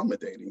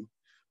accommodating,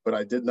 but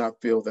I did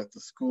not feel that the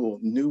school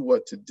knew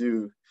what to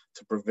do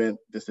to prevent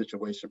the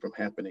situation from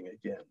happening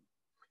again.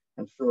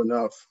 And sure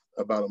enough,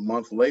 about a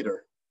month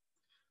later,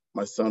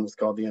 my son was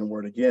called the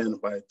N-word again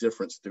by a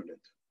different student.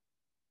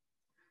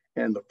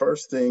 And the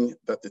first thing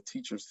that the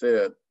teacher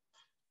said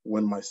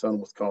when my son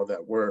was called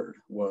that word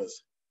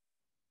was,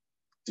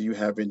 "Do you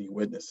have any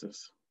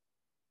witnesses?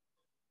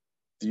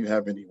 Do you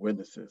have any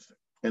witnesses?"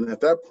 And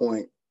at that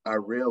point, I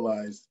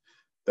realized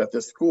that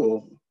this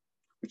school,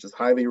 which is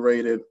highly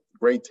rated,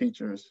 great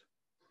teachers,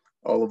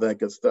 all of that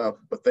good stuff,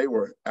 but they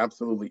were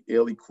absolutely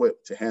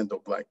ill-equipped to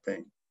handle Black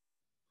pain.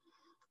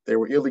 They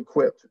were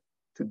ill-equipped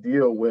to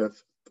deal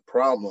with the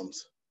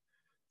problems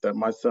that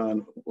my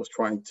son was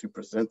trying to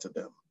present to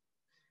them.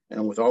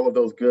 And with all of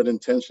those good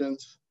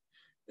intentions,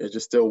 it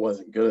just still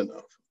wasn't good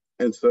enough.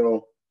 And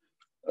so,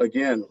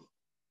 again,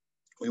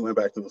 we went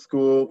back to the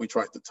school, we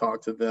tried to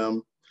talk to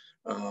them.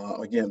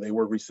 Again, they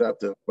were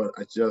receptive, but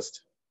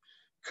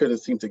couldn't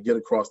seem to get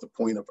across the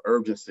point of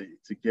urgency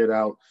to get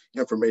out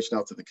information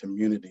out to the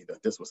community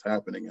that this was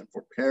happening, and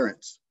for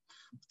parents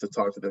to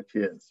talk to their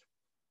kids.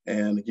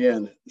 And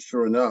again,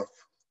 sure enough,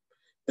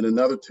 in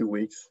another 2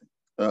 weeks,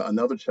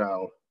 another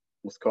child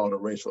was called a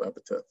racial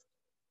epithet.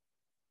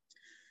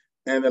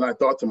 And then I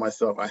thought to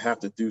myself, I have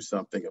to do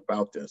something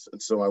about this.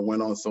 And so I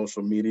went on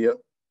social media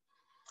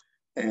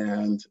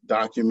and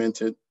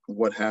documented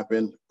what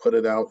happened, put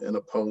it out in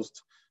a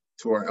post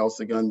to our El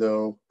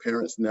Segundo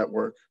Parents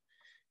Network.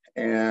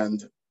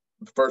 And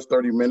the first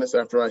 30 minutes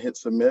after I hit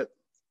submit,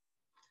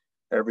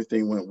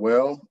 everything went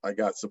well. I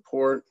got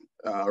support.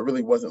 I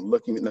really wasn't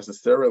looking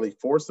necessarily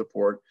for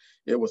support.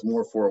 It was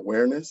more for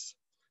awareness,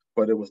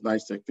 but it was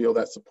nice to feel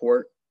that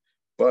support.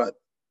 But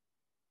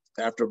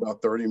after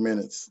about 30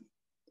 minutes,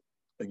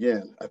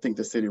 again, I think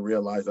the city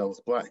realized I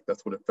was Black.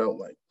 That's what it felt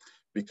like,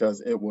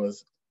 because it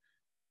was,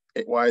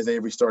 why is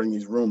Avery starting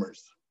these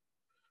rumors?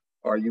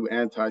 Are you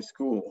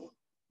anti-school?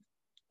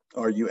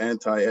 Are you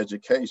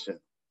anti-education?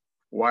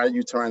 Why are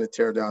you trying to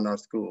tear down our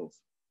schools?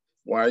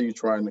 Why are you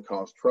trying to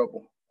cause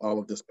trouble? All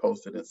of this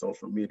posted in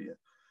social media.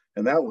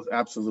 And that was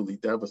absolutely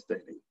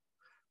devastating.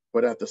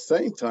 But at the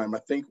same time, I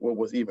think what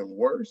was even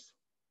worse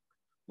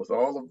was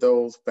all of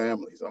those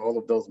families, all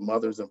of those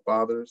mothers and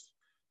fathers,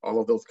 all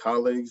of those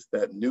colleagues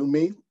that knew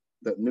me,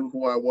 that knew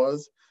who I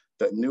was,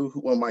 that knew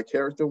what my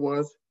character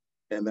was,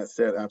 and that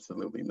said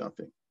absolutely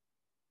nothing.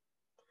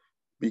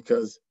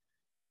 Because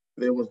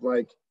it was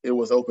like, it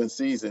was open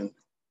season.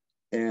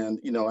 And,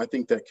 you know, I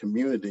think that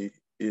community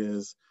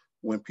is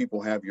when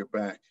people have your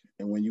back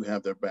and when you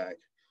have their back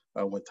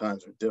when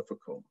times are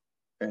difficult.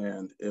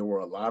 And there were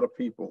a lot of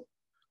people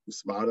who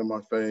smiled in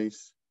my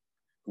face,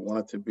 who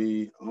wanted to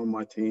be on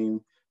my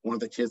team,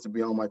 wanted the kids to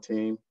be on my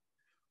team.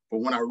 But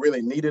when I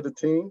really needed a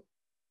team,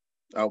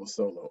 I was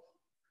solo.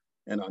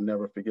 And I'll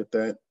never forget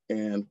that.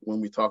 And when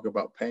we talk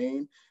about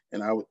pain,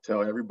 and I would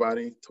tell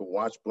everybody to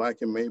watch Black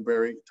in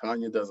Mayberry,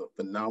 Tanya does a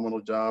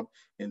phenomenal job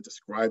in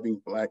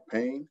describing Black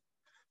pain.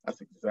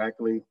 That's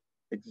exactly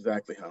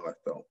how I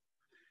felt.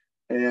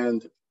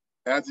 And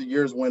as the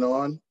years went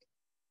on,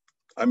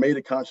 I made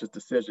a conscious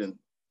decision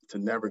to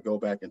never go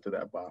back into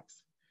that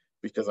box,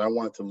 because I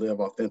wanted to live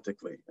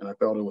authentically. And I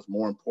felt it was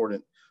more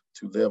important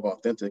to live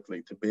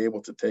authentically, to be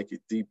able to take a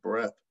deep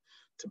breath,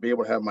 to be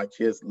able to have my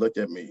kids look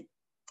at me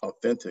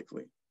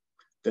authentically,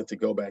 than to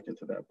go back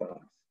into that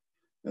box.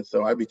 And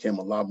so I became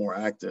a lot more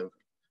active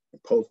in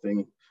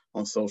posting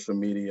on social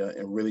media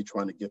and really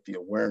trying to get the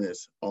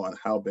awareness on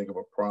how big of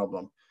a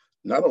problem,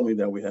 not only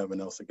that we have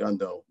in El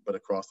Segundo, but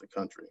across the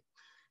country.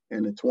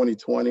 And in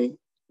 2020,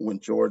 when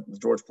the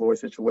George Floyd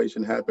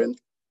situation happened,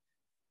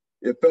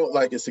 it felt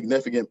like a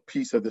significant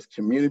piece of this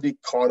community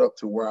caught up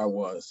to where I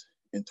was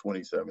in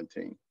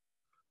 2017.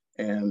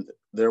 And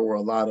there were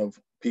a lot of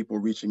people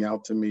reaching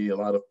out to me, a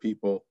lot of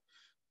people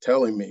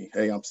telling me,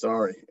 hey, I'm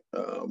sorry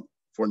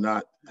for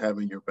not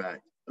having your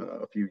back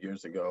a few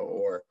years ago,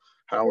 or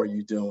how are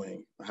you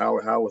doing?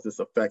 How is this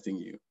affecting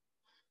you?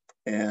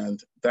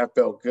 And that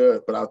felt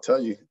good, but I'll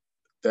tell you,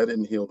 that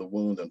didn't heal the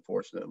wound,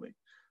 unfortunately.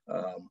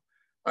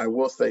 I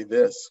will say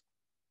this,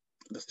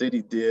 the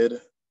city did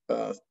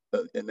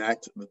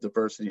enact the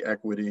Diversity,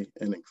 Equity,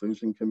 and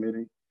Inclusion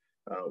Committee,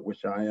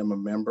 which I am a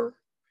member.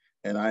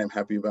 And I am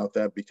happy about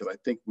that, because I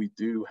think we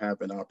do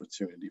have an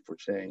opportunity for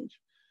change.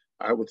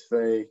 I would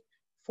say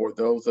for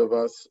those of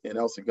us in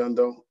El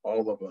Segundo,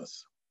 all of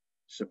us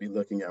should be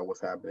looking at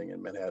what's happening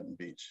in Manhattan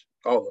Beach,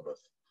 all of us.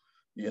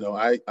 You know,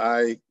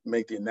 I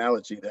make the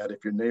analogy that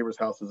if your neighbor's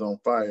house is on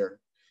fire,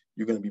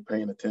 you're going to be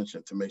paying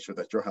attention to make sure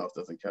that your house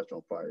doesn't catch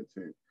on fire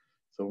too.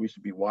 So we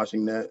should be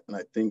watching that. And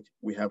I think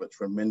we have a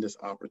tremendous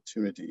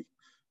opportunity.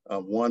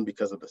 One,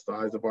 because of the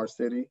size of our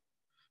city.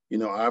 You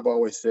know, I've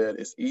always said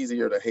it's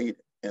easier to hate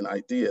an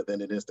idea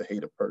than it is to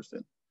hate a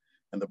person.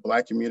 And the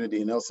Black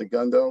community in El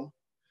Segundo,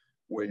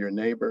 we're your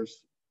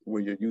neighbors,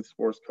 we're your youth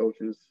sports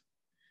coaches,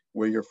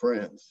 we're your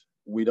friends.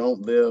 We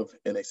don't live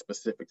in a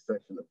specific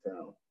section of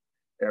town.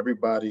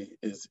 Everybody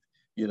is,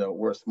 you know,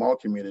 we're a small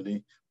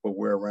community, but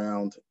we're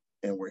around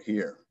and we're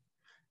here.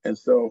 And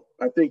so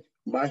I think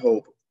my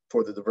hope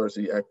for the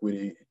Diversity,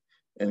 Equity,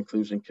 and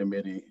Inclusion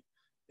Committee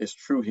is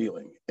true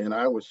healing. And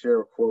I would share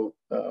a quote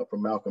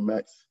from Malcolm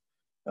X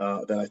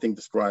that I think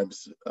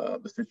describes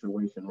the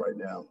situation right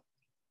now.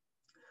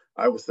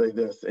 I would say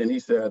this, and he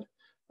said,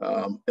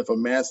 if a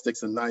man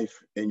sticks a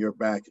knife in your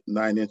back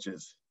 9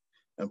 inches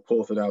and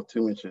pulls it out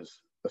 2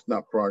 inches, that's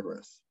not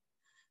progress.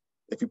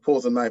 If he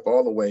pulls a knife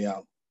all the way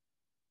out,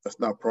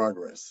 that's not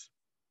progress.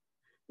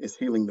 It's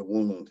healing the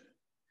wound.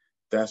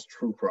 That's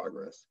true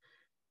progress.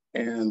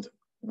 And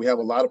we have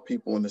a lot of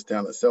people in this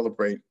town that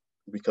celebrate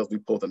because we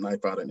pulled the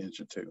knife out 1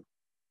 inch or 2.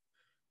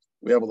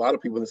 We have a lot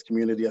of people in this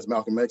community, as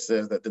Malcolm X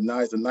says, that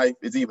denies the knife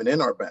is even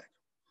in our back.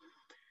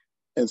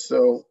 And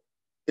so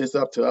it's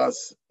up to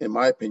us, in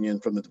my opinion,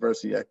 from the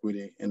diversity,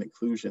 equity, and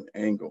inclusion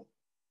angle,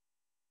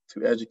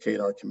 to educate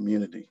our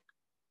community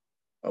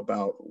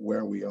about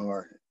where we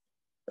are,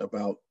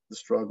 about the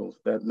struggles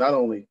that not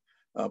only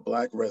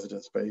Black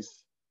residents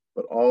face,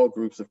 but all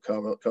groups of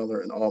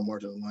color and all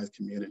marginalized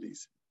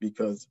communities.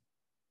 Because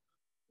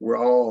we're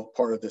all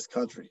part of this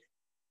country,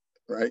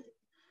 right?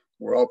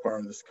 We're all part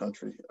of this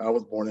country. I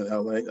was born in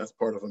LA, that's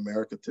part of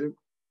America too.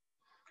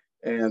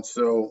 And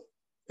so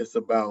it's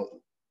about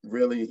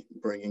really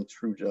bringing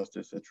true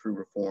justice and true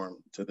reform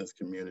to this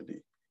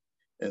community.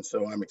 And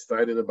so I'm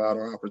excited about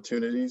our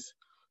opportunities.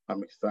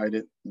 I'm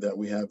excited that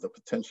we have the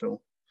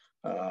potential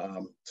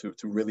to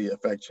really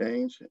affect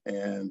change.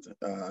 And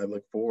I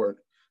look forward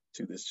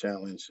to this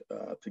challenge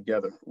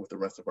together with the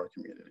rest of our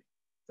community.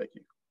 Thank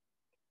you.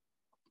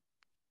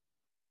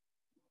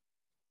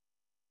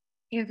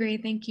 Avery,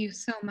 thank you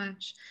so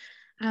much.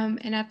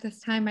 And at this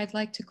time, I'd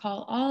like to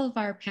call all of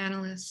our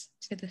panelists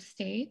to the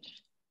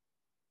stage.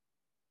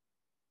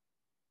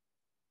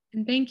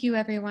 And thank you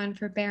everyone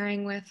for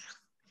bearing with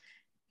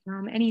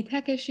any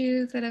tech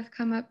issues that have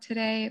come up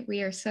today.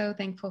 We are so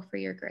thankful for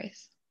your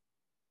grace.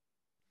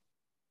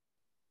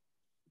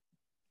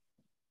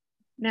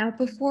 Now,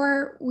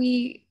 before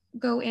we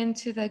go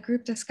into the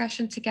group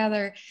discussion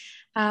together,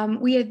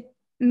 we had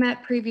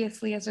met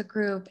previously as a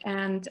group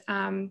and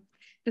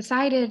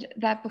decided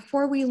that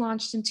before we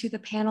launched into the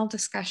panel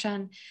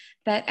discussion,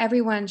 that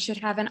everyone should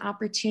have an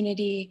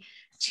opportunity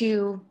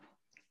to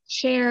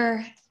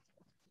share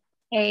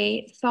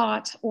a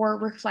thought or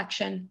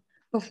reflection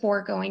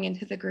before going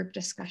into the group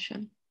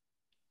discussion.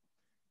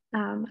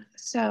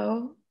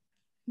 So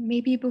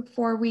maybe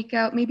before we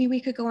go, maybe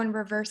we could go in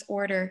reverse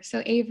order.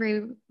 So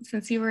Avery,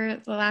 since you were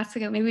the last to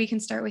go, maybe we can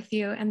start with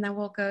you and then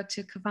we'll go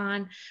to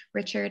Kavon,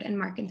 Richard, and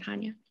Mark and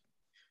Tanya.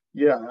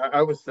 Yeah,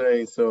 I would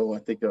say, so I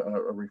think a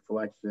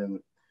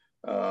reflection,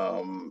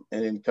 and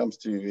it comes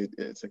to,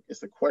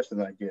 it's a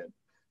question I get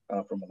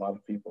from a lot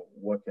of people,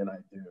 what can I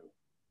do?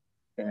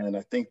 And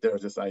I think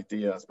there's this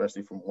idea,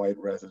 especially from white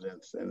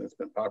residents, and it's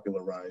been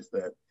popularized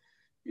that,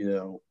 you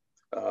know,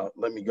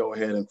 let me go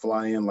ahead and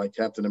fly in like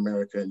Captain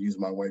America and use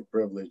my white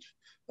privilege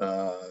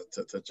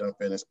to jump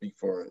in and speak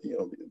for, you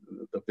know,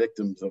 the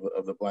victims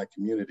of the Black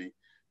community.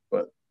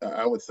 But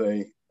I would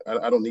say,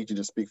 I don't need you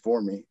to speak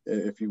for me.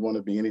 If you want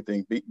to be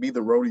anything, be the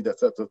roadie that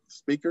sets up the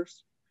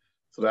speakers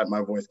so that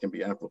my voice can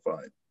be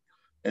amplified.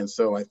 And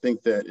so I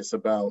think that it's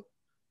about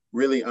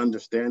really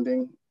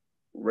understanding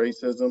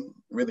racism,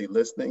 really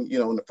listening. You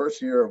know, in the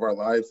first year of our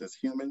lives as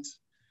humans,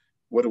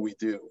 what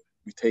do?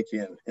 We take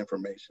in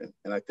information.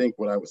 And I think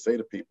what I would say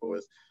to people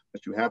is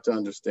what you have to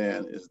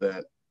understand is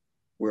that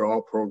we're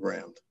all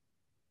programmed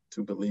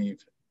to believe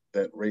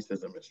that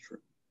racism is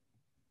true.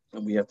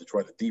 And we have to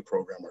try to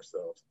deprogram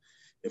ourselves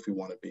if we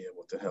want to be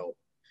able to help.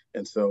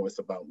 And so it's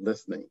about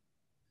listening.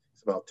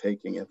 It's about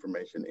taking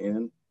information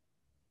in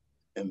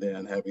and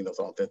then having those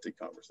authentic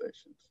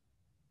conversations.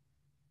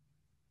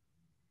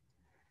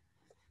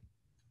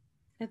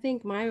 I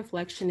think my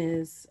reflection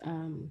is,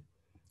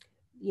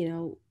 you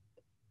know,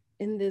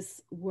 in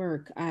this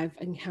work, I've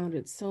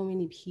encountered so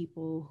many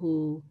people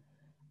who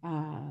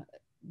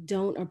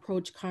don't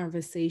approach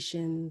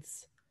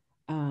conversations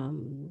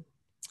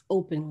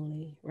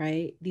openly,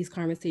 right? These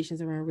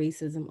conversations around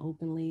racism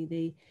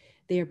openly,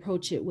 they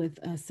approach it with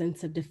a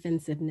sense of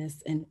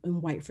defensiveness and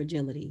white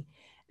fragility.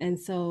 And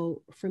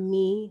so for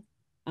me,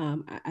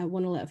 I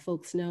want to let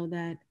folks know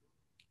that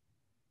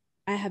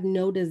I have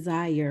no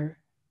desire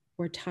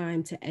or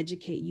time to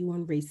educate you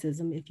on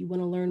racism. If you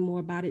want to learn more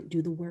about it,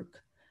 do the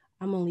work.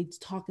 I'm only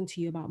talking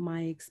to you about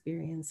my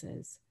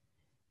experiences,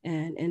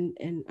 and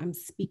I'm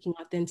speaking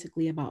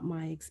authentically about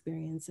my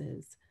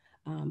experiences.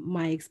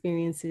 My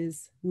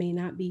experiences may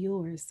not be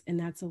yours, and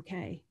that's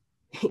okay.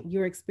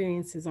 Your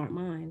experiences aren't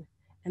mine,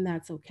 and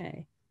that's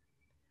okay.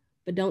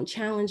 But don't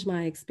challenge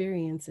my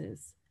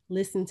experiences.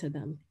 Listen to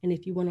them. And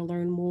if you want to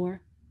learn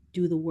more,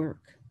 do the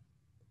work.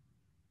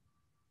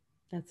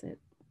 That's it.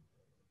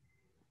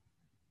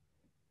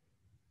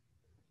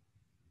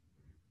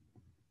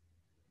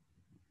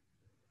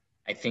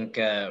 I think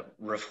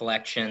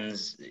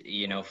reflections,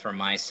 you know, for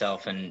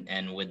myself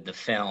and with the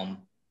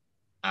film,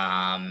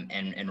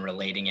 and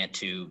relating it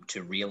to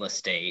real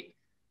estate,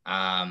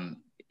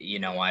 you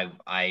know,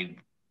 I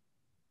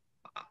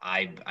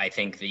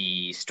think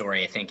the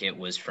story, I think it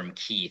was from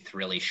Keith,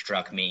 really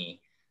struck me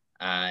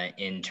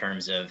in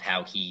terms of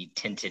how he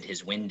tinted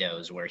his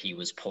windows, where he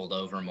was pulled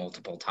over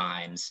multiple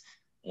times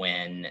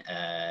when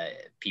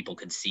people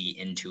could see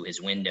into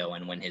his window,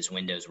 and when his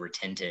windows were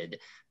tinted,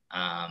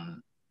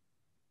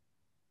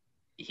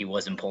 he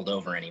wasn't pulled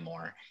over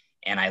anymore.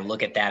 And I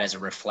look at that as a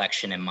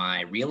reflection in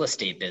my real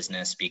estate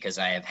business, because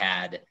I have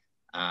had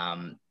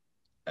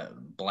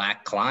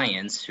Black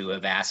clients who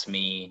have asked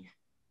me,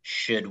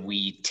 should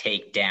we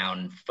take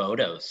down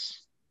photos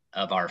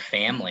of our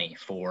family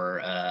for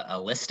a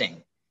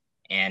listing?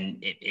 And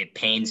it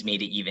pains me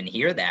to even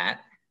hear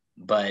that.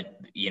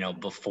 But, you know,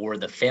 before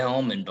the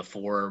film and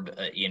before,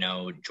 you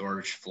know,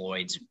 George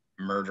Floyd's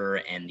murder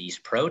and these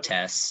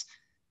protests,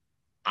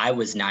 I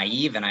was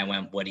naive and I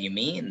went, what do you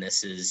mean?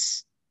 This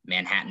is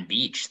Manhattan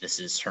Beach.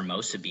 This is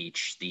Hermosa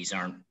Beach. These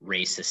aren't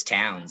racist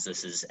towns.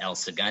 This is El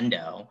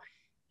Segundo.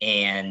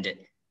 And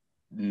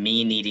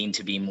me needing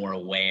to be more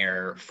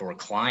aware for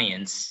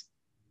clients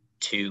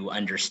to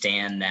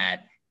understand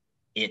that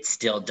it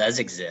still does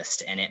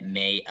exist, and it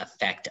may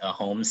affect a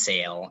home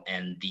sale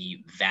and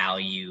the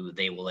value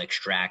they will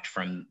extract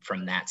from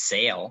that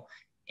sale.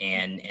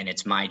 And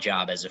it's my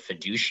job as a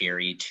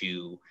fiduciary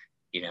to,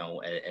 you know,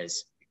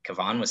 as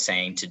Kavon was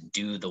saying, to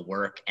do the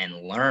work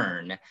and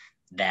learn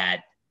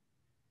that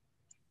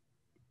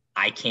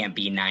I can't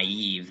be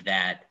naive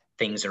that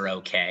things are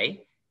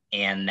okay,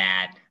 and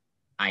that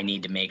I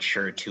need to make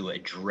sure to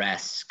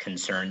address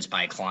concerns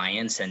by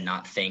clients and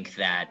not think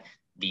that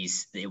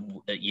these,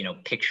 you know,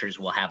 pictures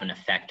will have an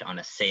effect on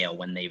a sale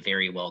when they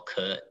very well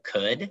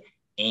could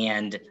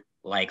and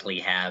likely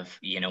have,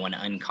 you know, an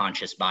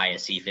unconscious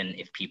bias, even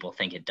if people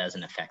think it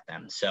doesn't affect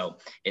them. So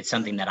it's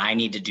something that I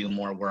need to do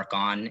more work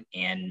on,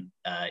 and,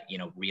 you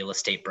know, real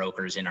estate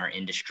brokers in our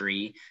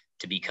industry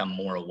to become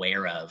more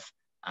aware of,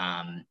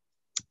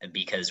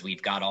 because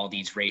we've got all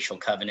these racial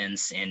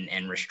covenants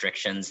and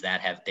restrictions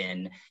that have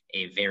been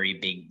a very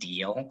big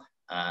deal,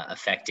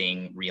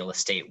 affecting real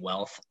estate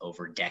wealth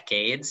over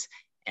decades,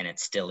 and it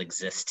still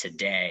exists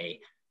today.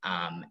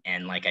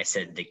 And like I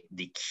said,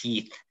 the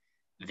Keith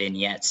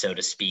vignette, so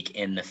to speak,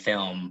 in the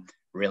film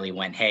really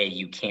went, hey,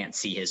 you can't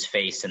see his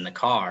face in the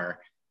car.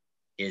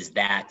 Is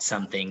that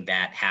something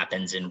that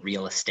happens in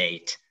real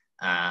estate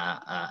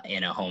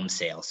in a home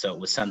sale? So it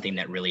was something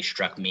that really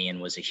struck me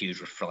and was a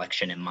huge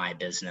reflection in my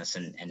business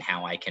and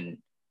how I can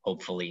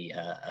hopefully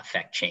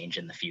affect change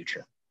in the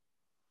future.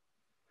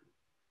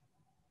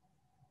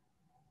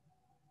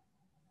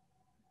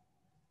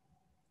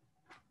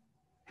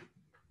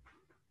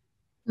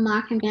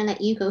 Mark, I'm going to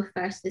let you go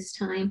first this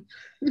time.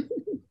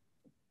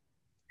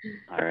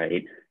 All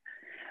right.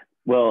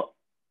 Well,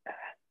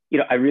 you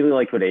know, I really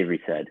liked what Avery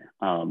said.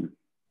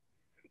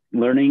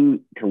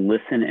 Learning to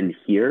listen and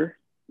hear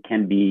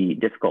can be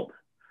difficult,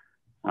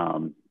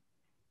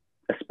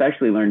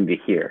 especially learning to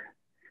hear.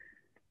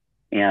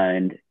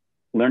 And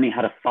learning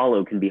how to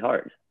follow can be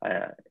hard.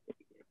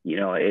 You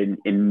know,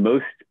 in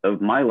most of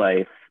my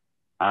life,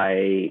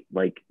 I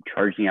like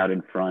charging out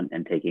in front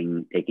and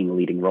taking a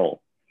leading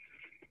role.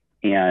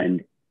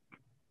 And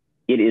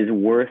it is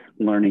worth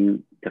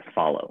learning to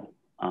follow.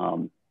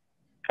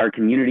 Our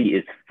community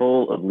is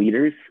full of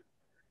leaders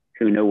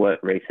who know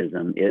what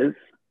racism is,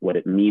 what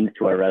it means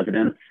to our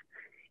residents,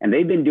 and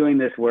they've been doing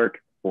this work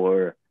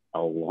for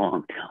a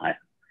long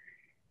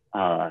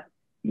time,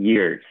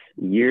 years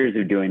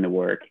of doing the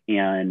work.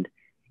 And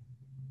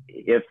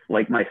if,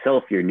 like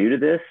myself, you're new to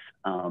this,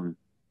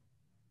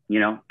 you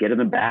know, get in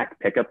the back,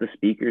 pick up the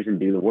speakers and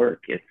do the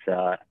work. It's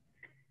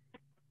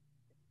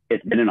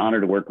been an honor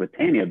to work with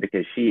Tanya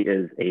because she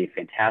is a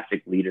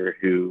fantastic leader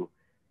who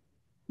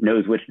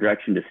knows which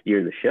direction to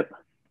steer the ship,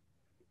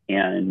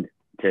 and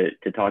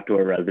to talk to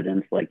our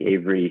residents like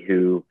Avery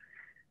who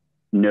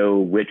know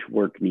which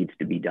work needs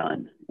to be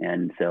done.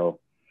 And so,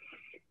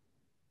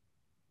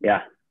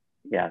 yeah,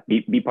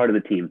 be part of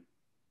the team.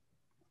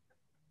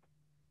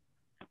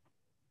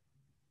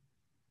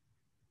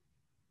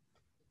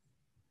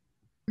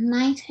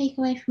 My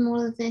takeaway from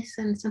all of this,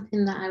 and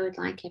something that I would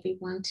like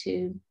everyone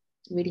to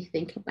really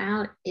think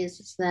about,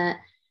 is that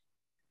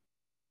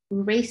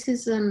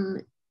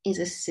racism is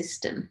a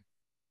system.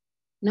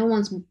 No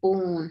one's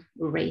born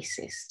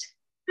racist.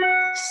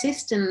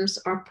 Systems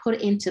are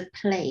put into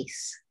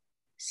place.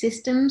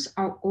 Systems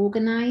are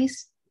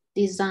organized,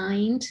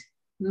 designed,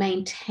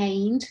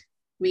 maintained,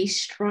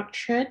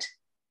 restructured,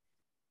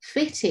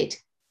 fitted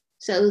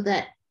so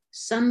that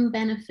some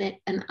benefit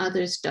and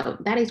others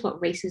don't. That is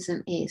what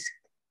racism is.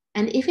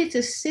 And if it's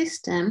a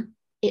system,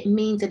 it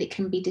means that it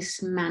can be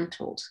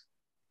dismantled.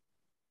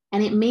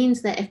 And it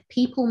means that if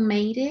people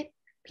made it,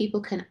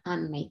 people can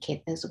unmake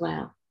it as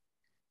well.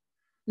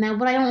 Now,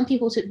 what I don't want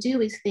people to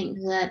do is think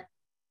that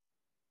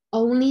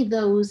only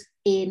those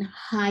in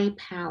high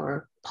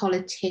power,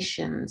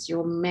 politicians,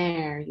 your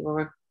mayor,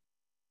 your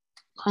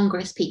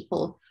Congress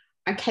people,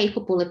 are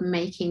capable of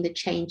making the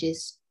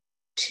changes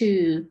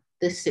to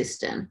the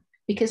system.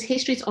 Because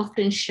history's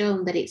often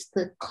shown that it's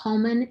the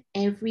common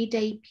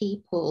everyday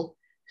people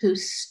who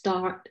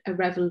start a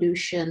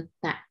revolution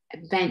that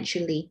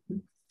eventually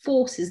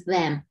forces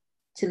them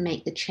to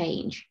make the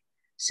change.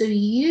 So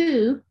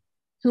you,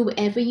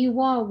 whoever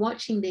you are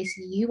watching this,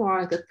 you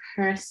are the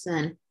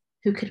person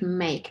who could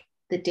make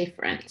the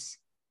difference.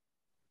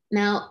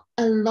 Now,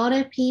 a lot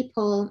of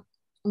people,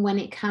 when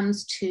it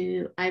comes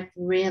to, I've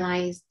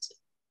realized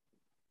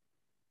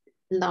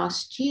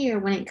last year,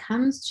 when it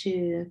comes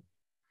to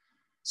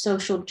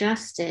social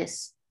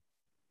justice,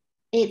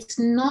 it's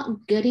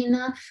not good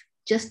enough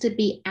just to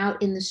be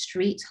out in the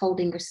streets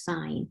holding a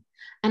sign.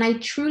 And I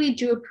truly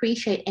do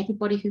appreciate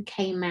everybody who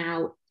came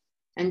out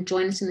and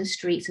joined us in the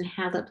streets and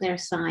held up their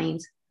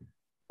signs.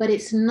 But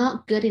it's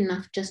not good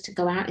enough just to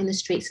go out in the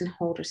streets and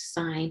hold a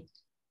sign.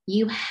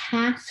 You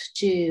have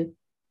to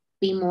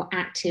be more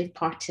active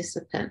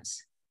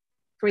participants.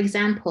 For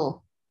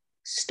example,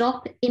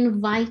 stop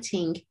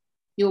inviting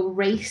your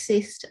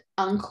racist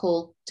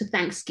uncle to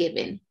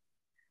Thanksgiving.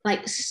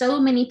 Like,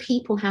 so many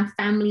people have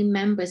family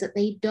members that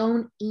they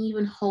don't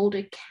even hold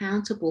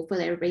accountable for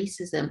their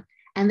racism.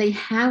 And they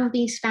have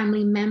these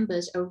family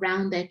members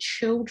around their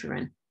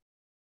children.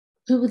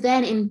 who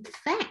then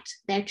infect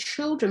their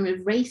children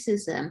with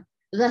racism,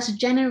 thus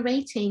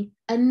generating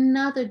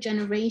another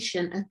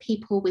generation of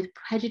people with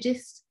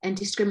prejudice and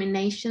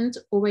discriminations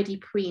already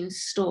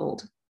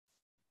pre-installed.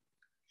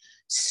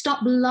 Stop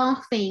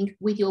laughing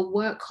with your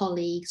work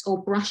colleagues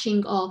or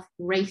brushing off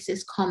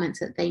racist comments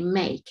that they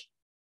make.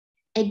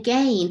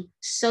 Again,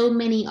 so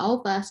many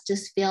of us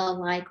just feel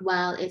like,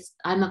 well,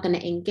 I'm not going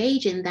to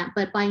engage in that.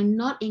 But by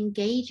not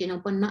engaging or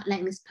by not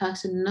letting this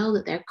person know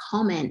that their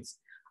comments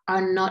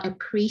are not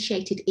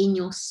appreciated in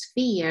your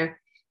sphere,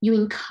 you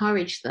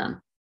encourage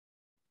them.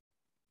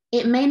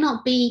 It may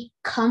not be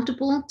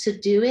comfortable to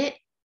do it,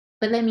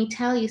 but let me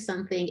tell you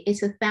something,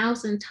 it's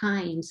 1,000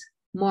 times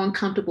more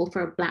uncomfortable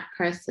for a Black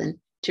person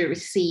to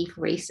receive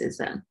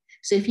racism.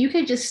 So if you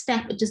could just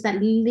step just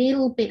that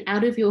little bit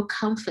out of your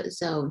comfort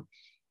zone,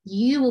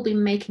 you will be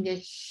making a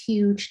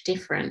huge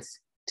difference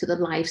to the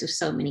lives of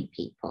so many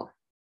people.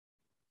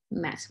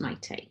 And that's my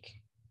take.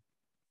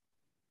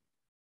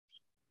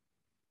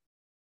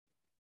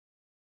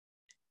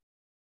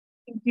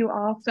 Thank you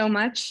all so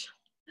much.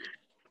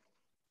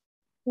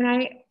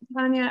 And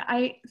Tanya,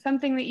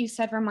 something that you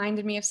said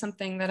reminded me of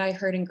something that I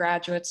heard in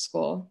graduate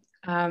school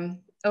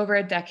over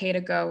a decade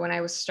ago when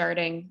I was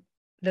starting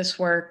this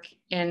work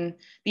in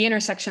the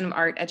intersection of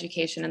art,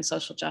 education, and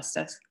social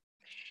justice.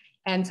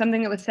 And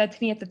something that was said to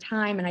me at the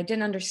time, and I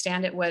didn't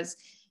understand it, was,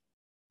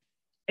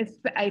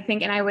 I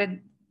think, and I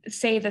would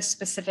say this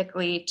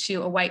specifically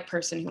to a white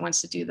person who wants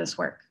to do this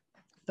work,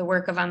 the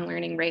work of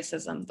unlearning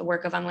racism, the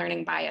work of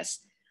unlearning bias.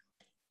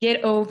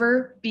 Get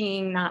over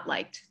being not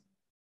liked,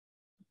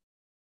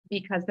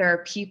 because there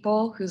are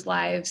people whose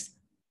lives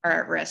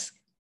are at risk.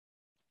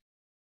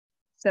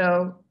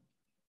 So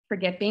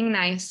forget being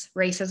nice.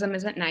 Racism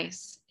isn't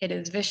nice. It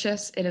is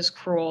vicious, it is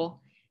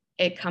cruel.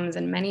 It comes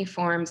in many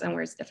forms and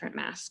wears different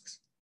masks.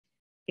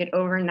 Get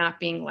over not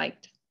being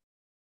liked.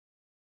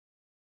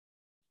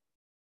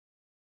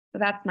 So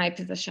that's my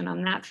position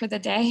on that for the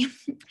day.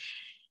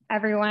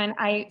 Everyone,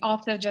 I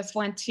also just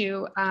want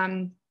to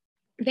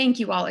thank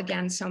you all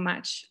again so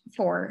much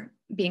for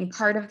being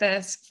part of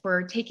this,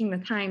 for taking the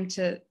time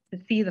to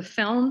see the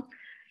film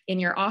in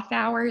your off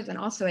hours and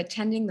also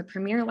attending the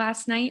premiere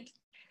last night.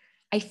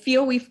 I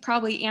feel we've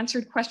probably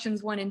answered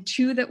questions 1 and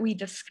 2 that we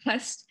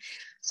discussed.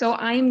 So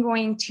I'm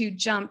going to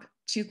jump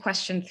to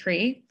question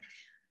 3,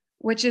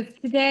 which is,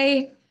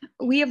 today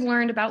we have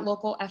learned about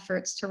local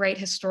efforts to right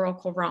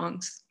historical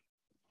wrongs.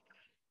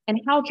 And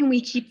how can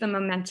we keep the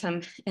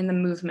momentum in the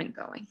movement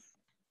going?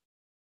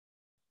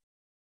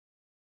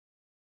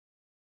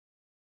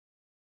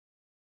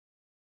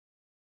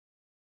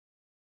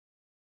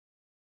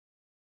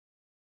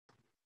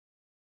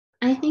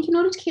 I think in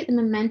order to keep the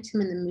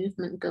momentum and the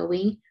movement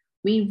going,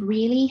 we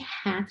really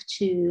have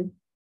to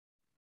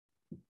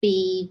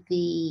be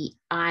the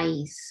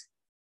eyes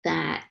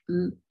that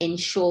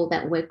ensure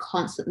that we're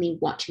constantly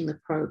watching the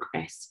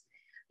progress.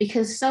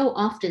 Because so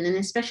often, and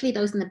especially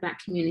those in the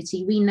Black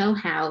community, we know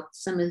how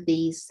some of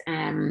these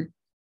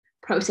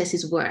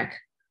processes work,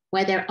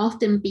 where they're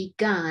often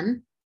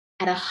begun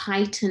at a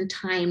heightened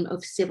time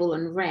of civil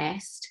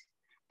unrest,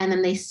 and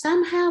then they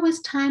somehow, as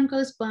time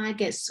goes by,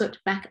 get swept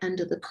back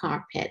under the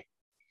carpet.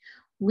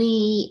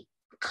 We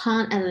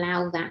can't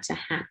allow that to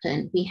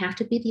happen. We have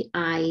to be the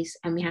eyes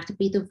and we have to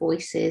be the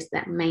voices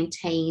that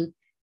maintain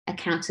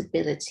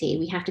accountability.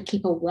 We have to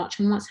keep a watch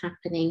on what's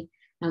happening,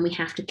 and we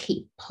have to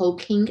keep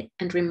poking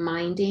and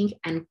reminding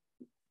and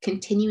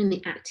continuing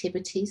the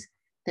activities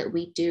that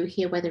we do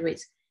here, whether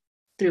it's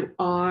through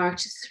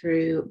art,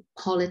 through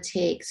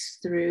politics,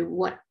 through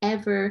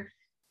whatever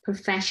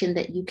profession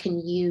that you can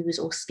use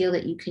or skill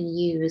that you can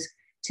use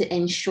to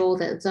ensure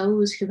that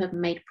those who have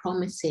made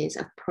promises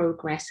of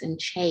progress and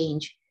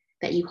change,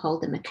 that you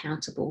hold them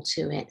accountable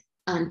to it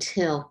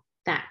until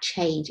that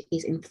change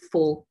is in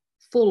full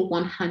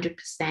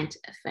 100%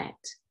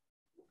 effect.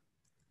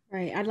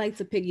 Right. I'd like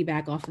to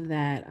piggyback off of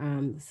that.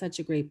 Such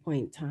a great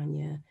point,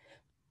 Tanya.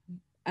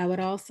 I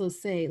would also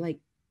say, like,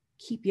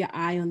 keep your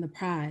eye on the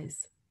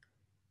prize,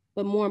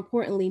 but more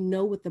importantly,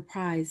 know what the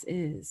prize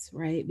is,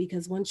 right?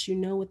 Because once you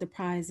know what the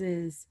prize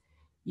is,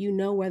 you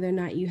know whether or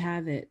not you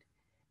have it,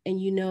 and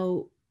you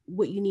know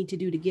what you need to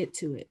do to get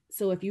to it.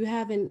 So if you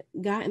haven't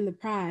gotten the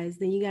prize,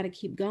 then you got to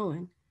keep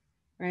going,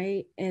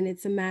 right? And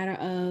it's a matter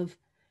of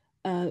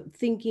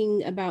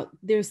thinking about,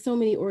 there's so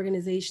many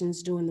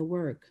organizations doing the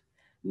work.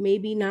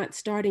 Maybe not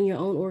starting your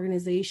own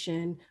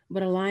organization,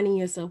 but aligning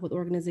yourself with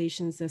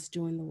organizations that's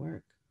doing the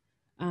work.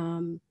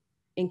 And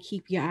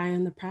keep your eye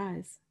on the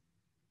prize.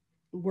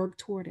 Work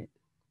toward it.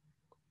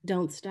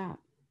 Don't stop.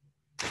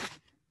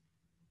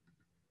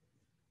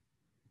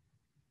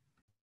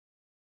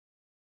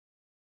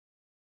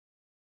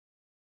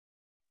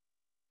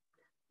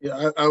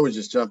 Yeah, I would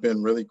just jump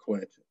in really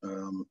quick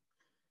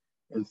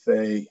and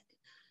say,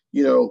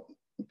 you know,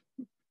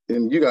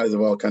 and you guys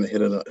have all kind of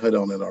hit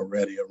on it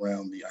already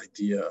around the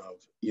idea of,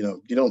 you know,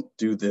 you don't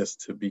do this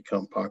to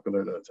become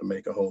popular, to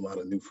make a whole lot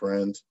of new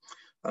friends,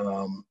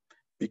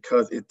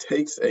 because it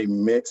takes a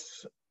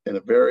mix, and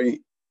a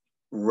very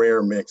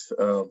rare mix,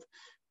 of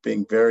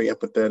being very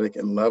empathetic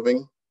and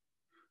loving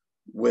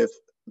with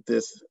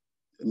this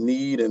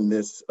need and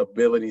this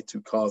ability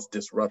to cause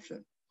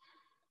disruption.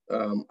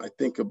 I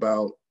think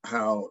about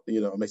how,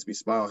 it makes me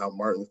smile how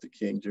Martin Luther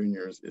King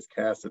Jr. is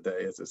cast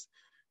today as this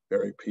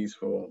very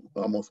peaceful,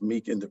 almost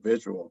meek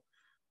individual,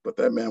 but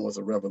that man was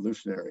a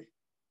revolutionary.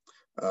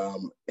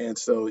 And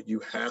so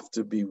you have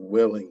to be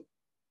willing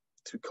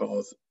to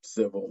cause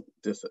civil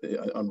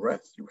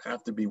unrest. You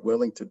have to be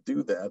willing to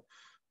do that,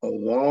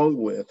 along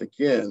with,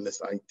 again,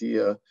 this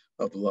idea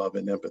of love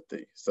and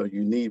empathy. So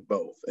you need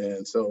both.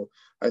 And so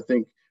I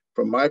think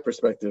from my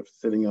perspective,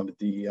 sitting on the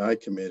DEI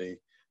committee,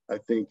 I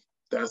think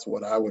that's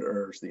what I would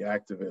urge the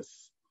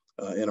activists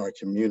in our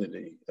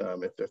community,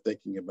 if they're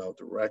thinking about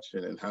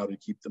direction and how to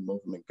keep the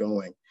movement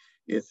going,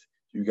 is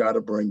you got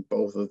to bring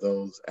both of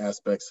those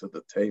aspects to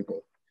the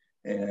table.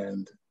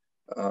 And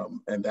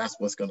that's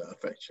what's going to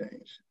affect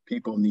change.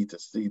 People need to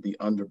see the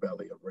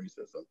underbelly of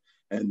racism,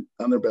 and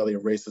underbelly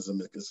of racism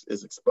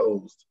is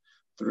exposed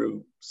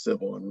through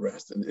civil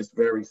unrest. And it's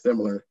very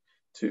similar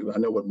to, I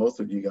know what most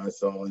of you guys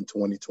saw in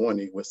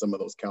 2020 with some of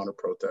those counter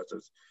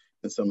protesters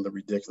and some of the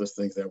ridiculous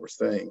things that we're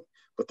saying.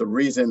 But the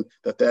reason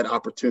that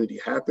opportunity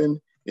happened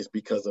is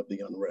because of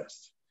the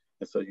unrest.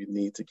 And so you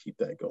need to keep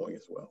that going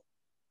as well.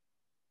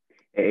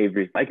 Hey,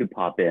 Avery, if I could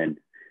pop in.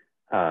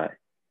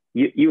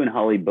 You and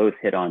Holly both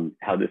hit on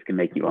how this can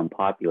make you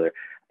unpopular.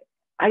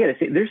 I gotta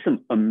say, there's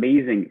some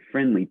amazing,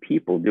 friendly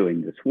people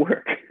doing this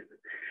work.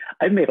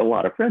 I've made a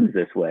lot of friends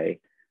this way.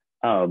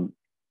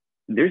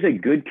 There's a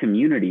good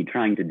community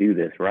trying to do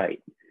this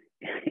right.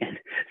 And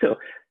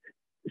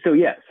so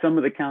yeah, some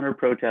of the counter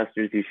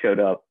protesters who showed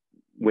up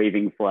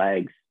waving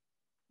flags,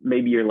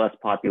 maybe you're less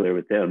popular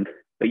with them,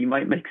 but you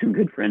might make some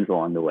good friends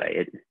along the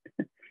way.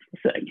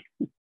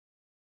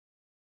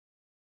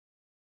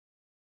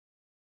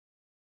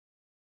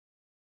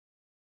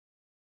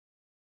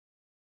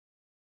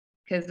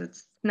 Because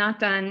it's not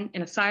done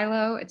in a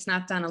silo, it's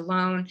not done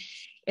alone.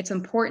 It's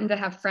important to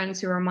have friends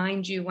who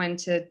remind you when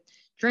to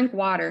drink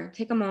water,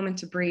 take a moment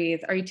to breathe.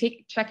 Are you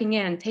checking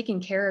in,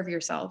 taking care of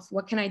yourself?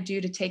 What can I do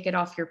to take it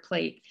off your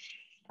plate?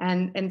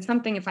 And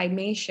something, if I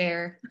may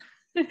share,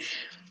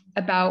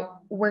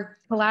 about we're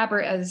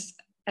collaborate as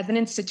an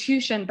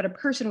institution, but a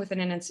person within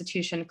an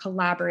institution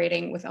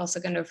collaborating with El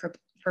Segundo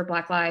for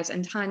Black Lives,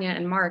 and Tanya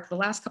and Mark, the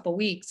last couple of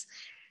weeks,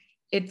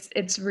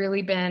 it's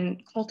really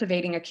been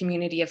cultivating a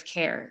community of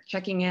care,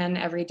 checking in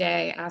every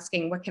day,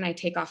 asking, what can I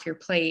take off your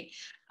plate?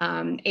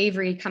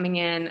 Avery coming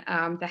in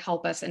to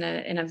help us in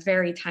a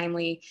very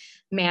timely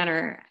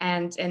manner.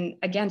 And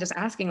again, just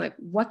asking, like,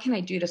 what can I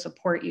do to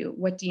support you?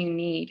 What do you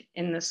need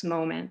in this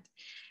moment?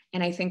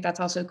 And I think that's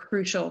also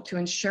crucial to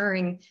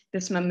ensuring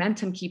this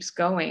momentum keeps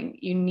going.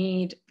 You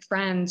need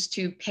friends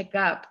to pick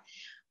up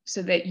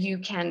so that you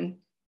can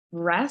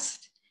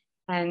rest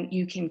and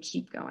you can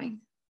keep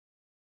going.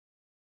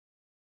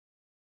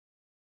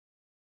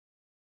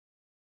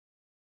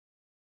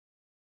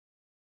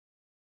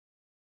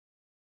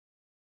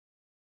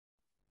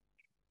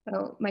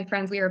 So my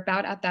friends, we are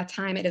about at that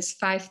time. It is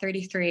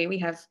 5:33. We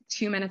have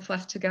 2 minutes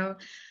left to go.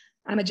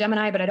 I'm a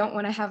Gemini, but I don't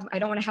want to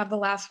have the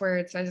last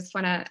word. So I just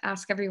want to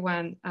ask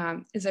everyone,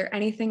 is there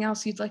anything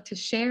else you'd like to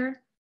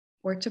share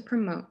or to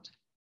promote?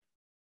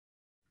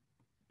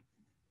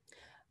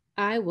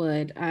 I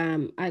would.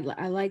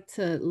 I like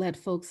to let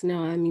folks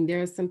know. I mean,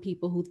 there are some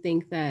people who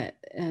think that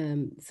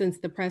since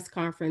the press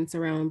conference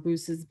around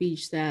Bruce's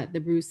Beach, that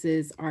the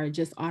Bruces are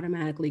just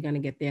automatically going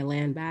to get their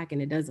land back,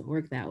 and it doesn't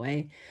work that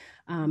way.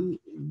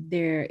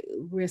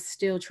 We're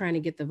still trying to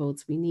get the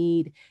votes we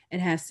need. It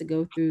has to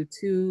go through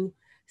 2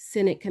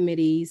 Senate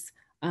committees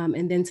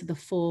and then to the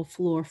full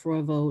floor for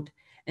a vote.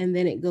 And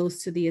then it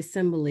goes to the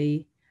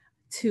Assembly,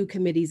 2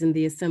 committees in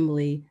the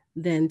Assembly,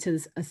 then to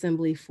the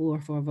Assembly floor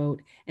for a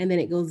vote. And then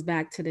it goes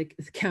back to the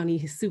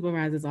county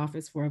supervisor's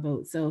office for a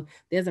vote. So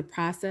there's a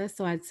process.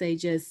 So I'd say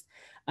just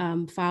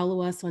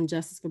follow us on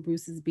Justice for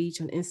Bruce's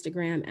Beach on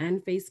Instagram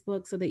and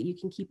Facebook so that you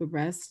can keep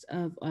abreast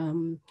of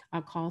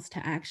our calls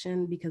to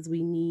action, because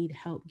we need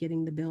help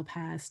getting the bill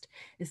passed.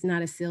 It's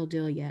not a sealed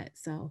deal yet,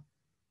 so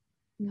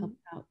help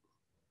out.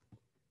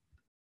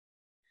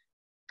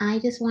 I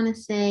just want to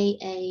say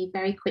a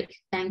very quick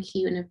thank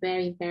you and a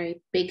very,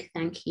 very big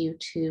thank you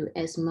to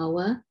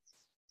ESMoA.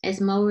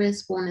 ESMoA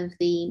is one of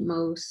the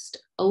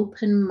most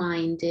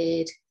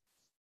open-minded,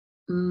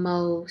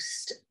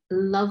 most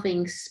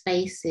loving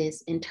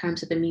spaces in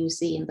terms of a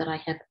museum that I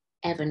have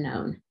ever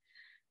known.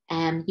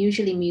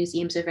 Usually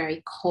museums are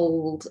very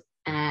cold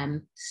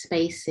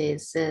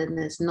spaces, and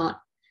there's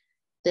not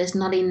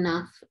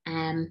enough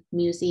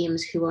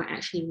museums who are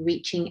actually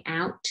reaching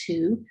out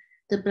to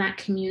the Black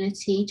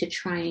community to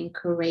try and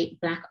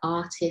create Black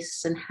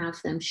artists and have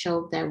them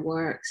show their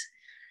works.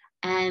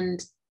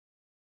 And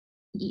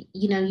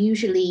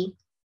usually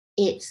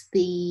it's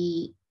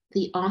the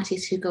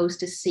artist who goes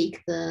to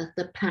seek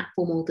the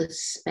platform or the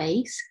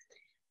space.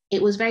 It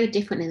was very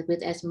different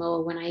with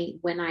ESMoA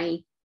when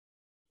I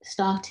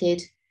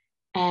started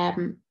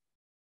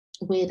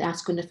with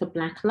Segundo for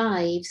Black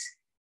Lives.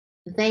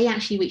 They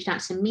actually reached out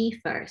to me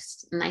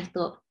first, and I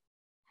thought,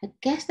 I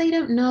guess they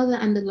don't know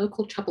that I'm the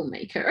local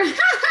troublemaker.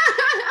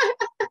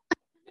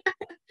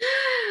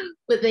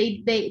 But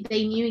they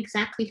knew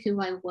exactly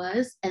who I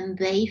was, and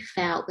they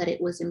felt that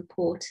it was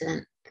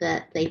important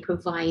that they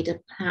provide a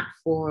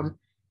platform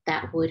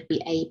that would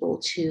be able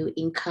to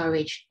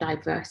encourage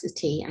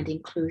diversity and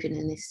inclusion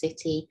in this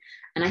city.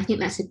 And I think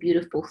that's a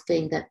beautiful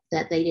thing, that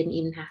they didn't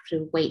even have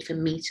to wait for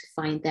me to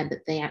find them,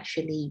 that they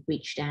actually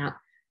reached out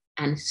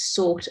and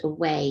sought a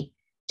way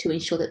to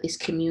ensure that this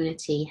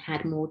community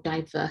had more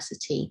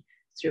diversity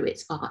through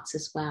its arts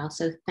as well.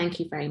 So thank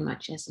you very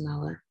much,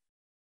 ESMoA.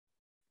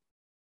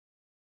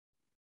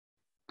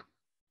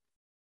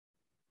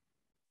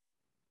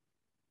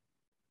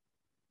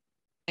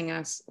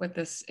 Us with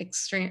this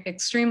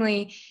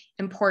extremely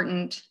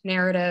important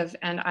narrative,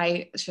 and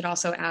I should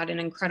also add an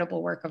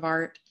incredible work of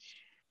art.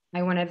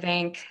 I want to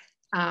thank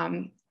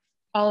all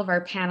of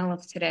our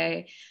panelists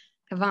today,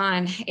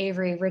 Kavon,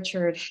 Avery,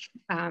 Richard.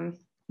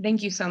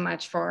 Thank you so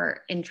much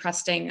for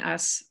entrusting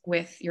us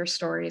with your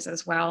stories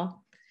as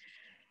well.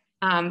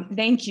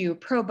 Thank you,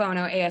 Pro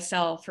Bono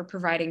ASL, for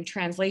providing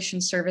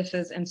translation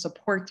services and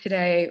support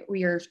today.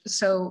 We are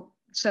so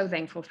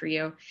thankful for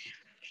you.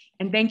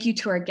 And thank you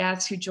to our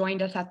guests who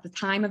joined us at the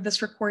time of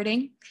this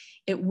recording.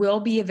 It will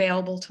be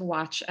available to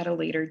watch at a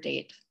later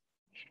date.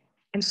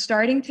 And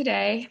starting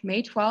today,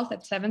 May 12th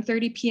at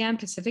 7:30 p.m.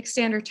 Pacific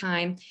Standard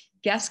Time,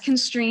 guests can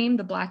stream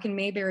the Black and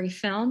Mayberry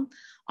film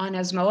on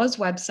ESMoA's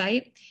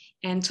website.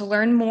 And to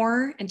learn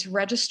more and to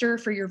register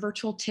for your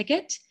virtual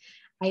ticket,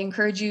 I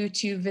encourage you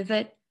to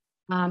visit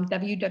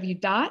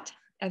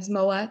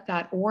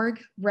www.esmoa.org.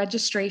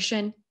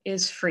 Registration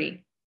is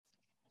free,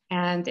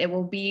 and it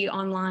will be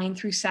online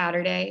through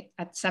Saturday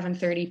at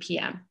 7:30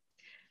 p.m.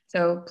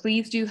 So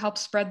please do help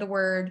spread the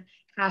word,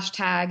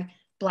 hashtag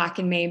Black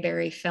and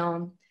Mayberry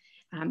film.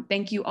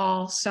 Thank you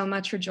all so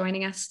much for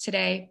joining us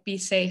today. Be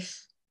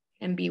safe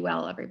and be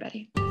well,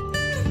 everybody.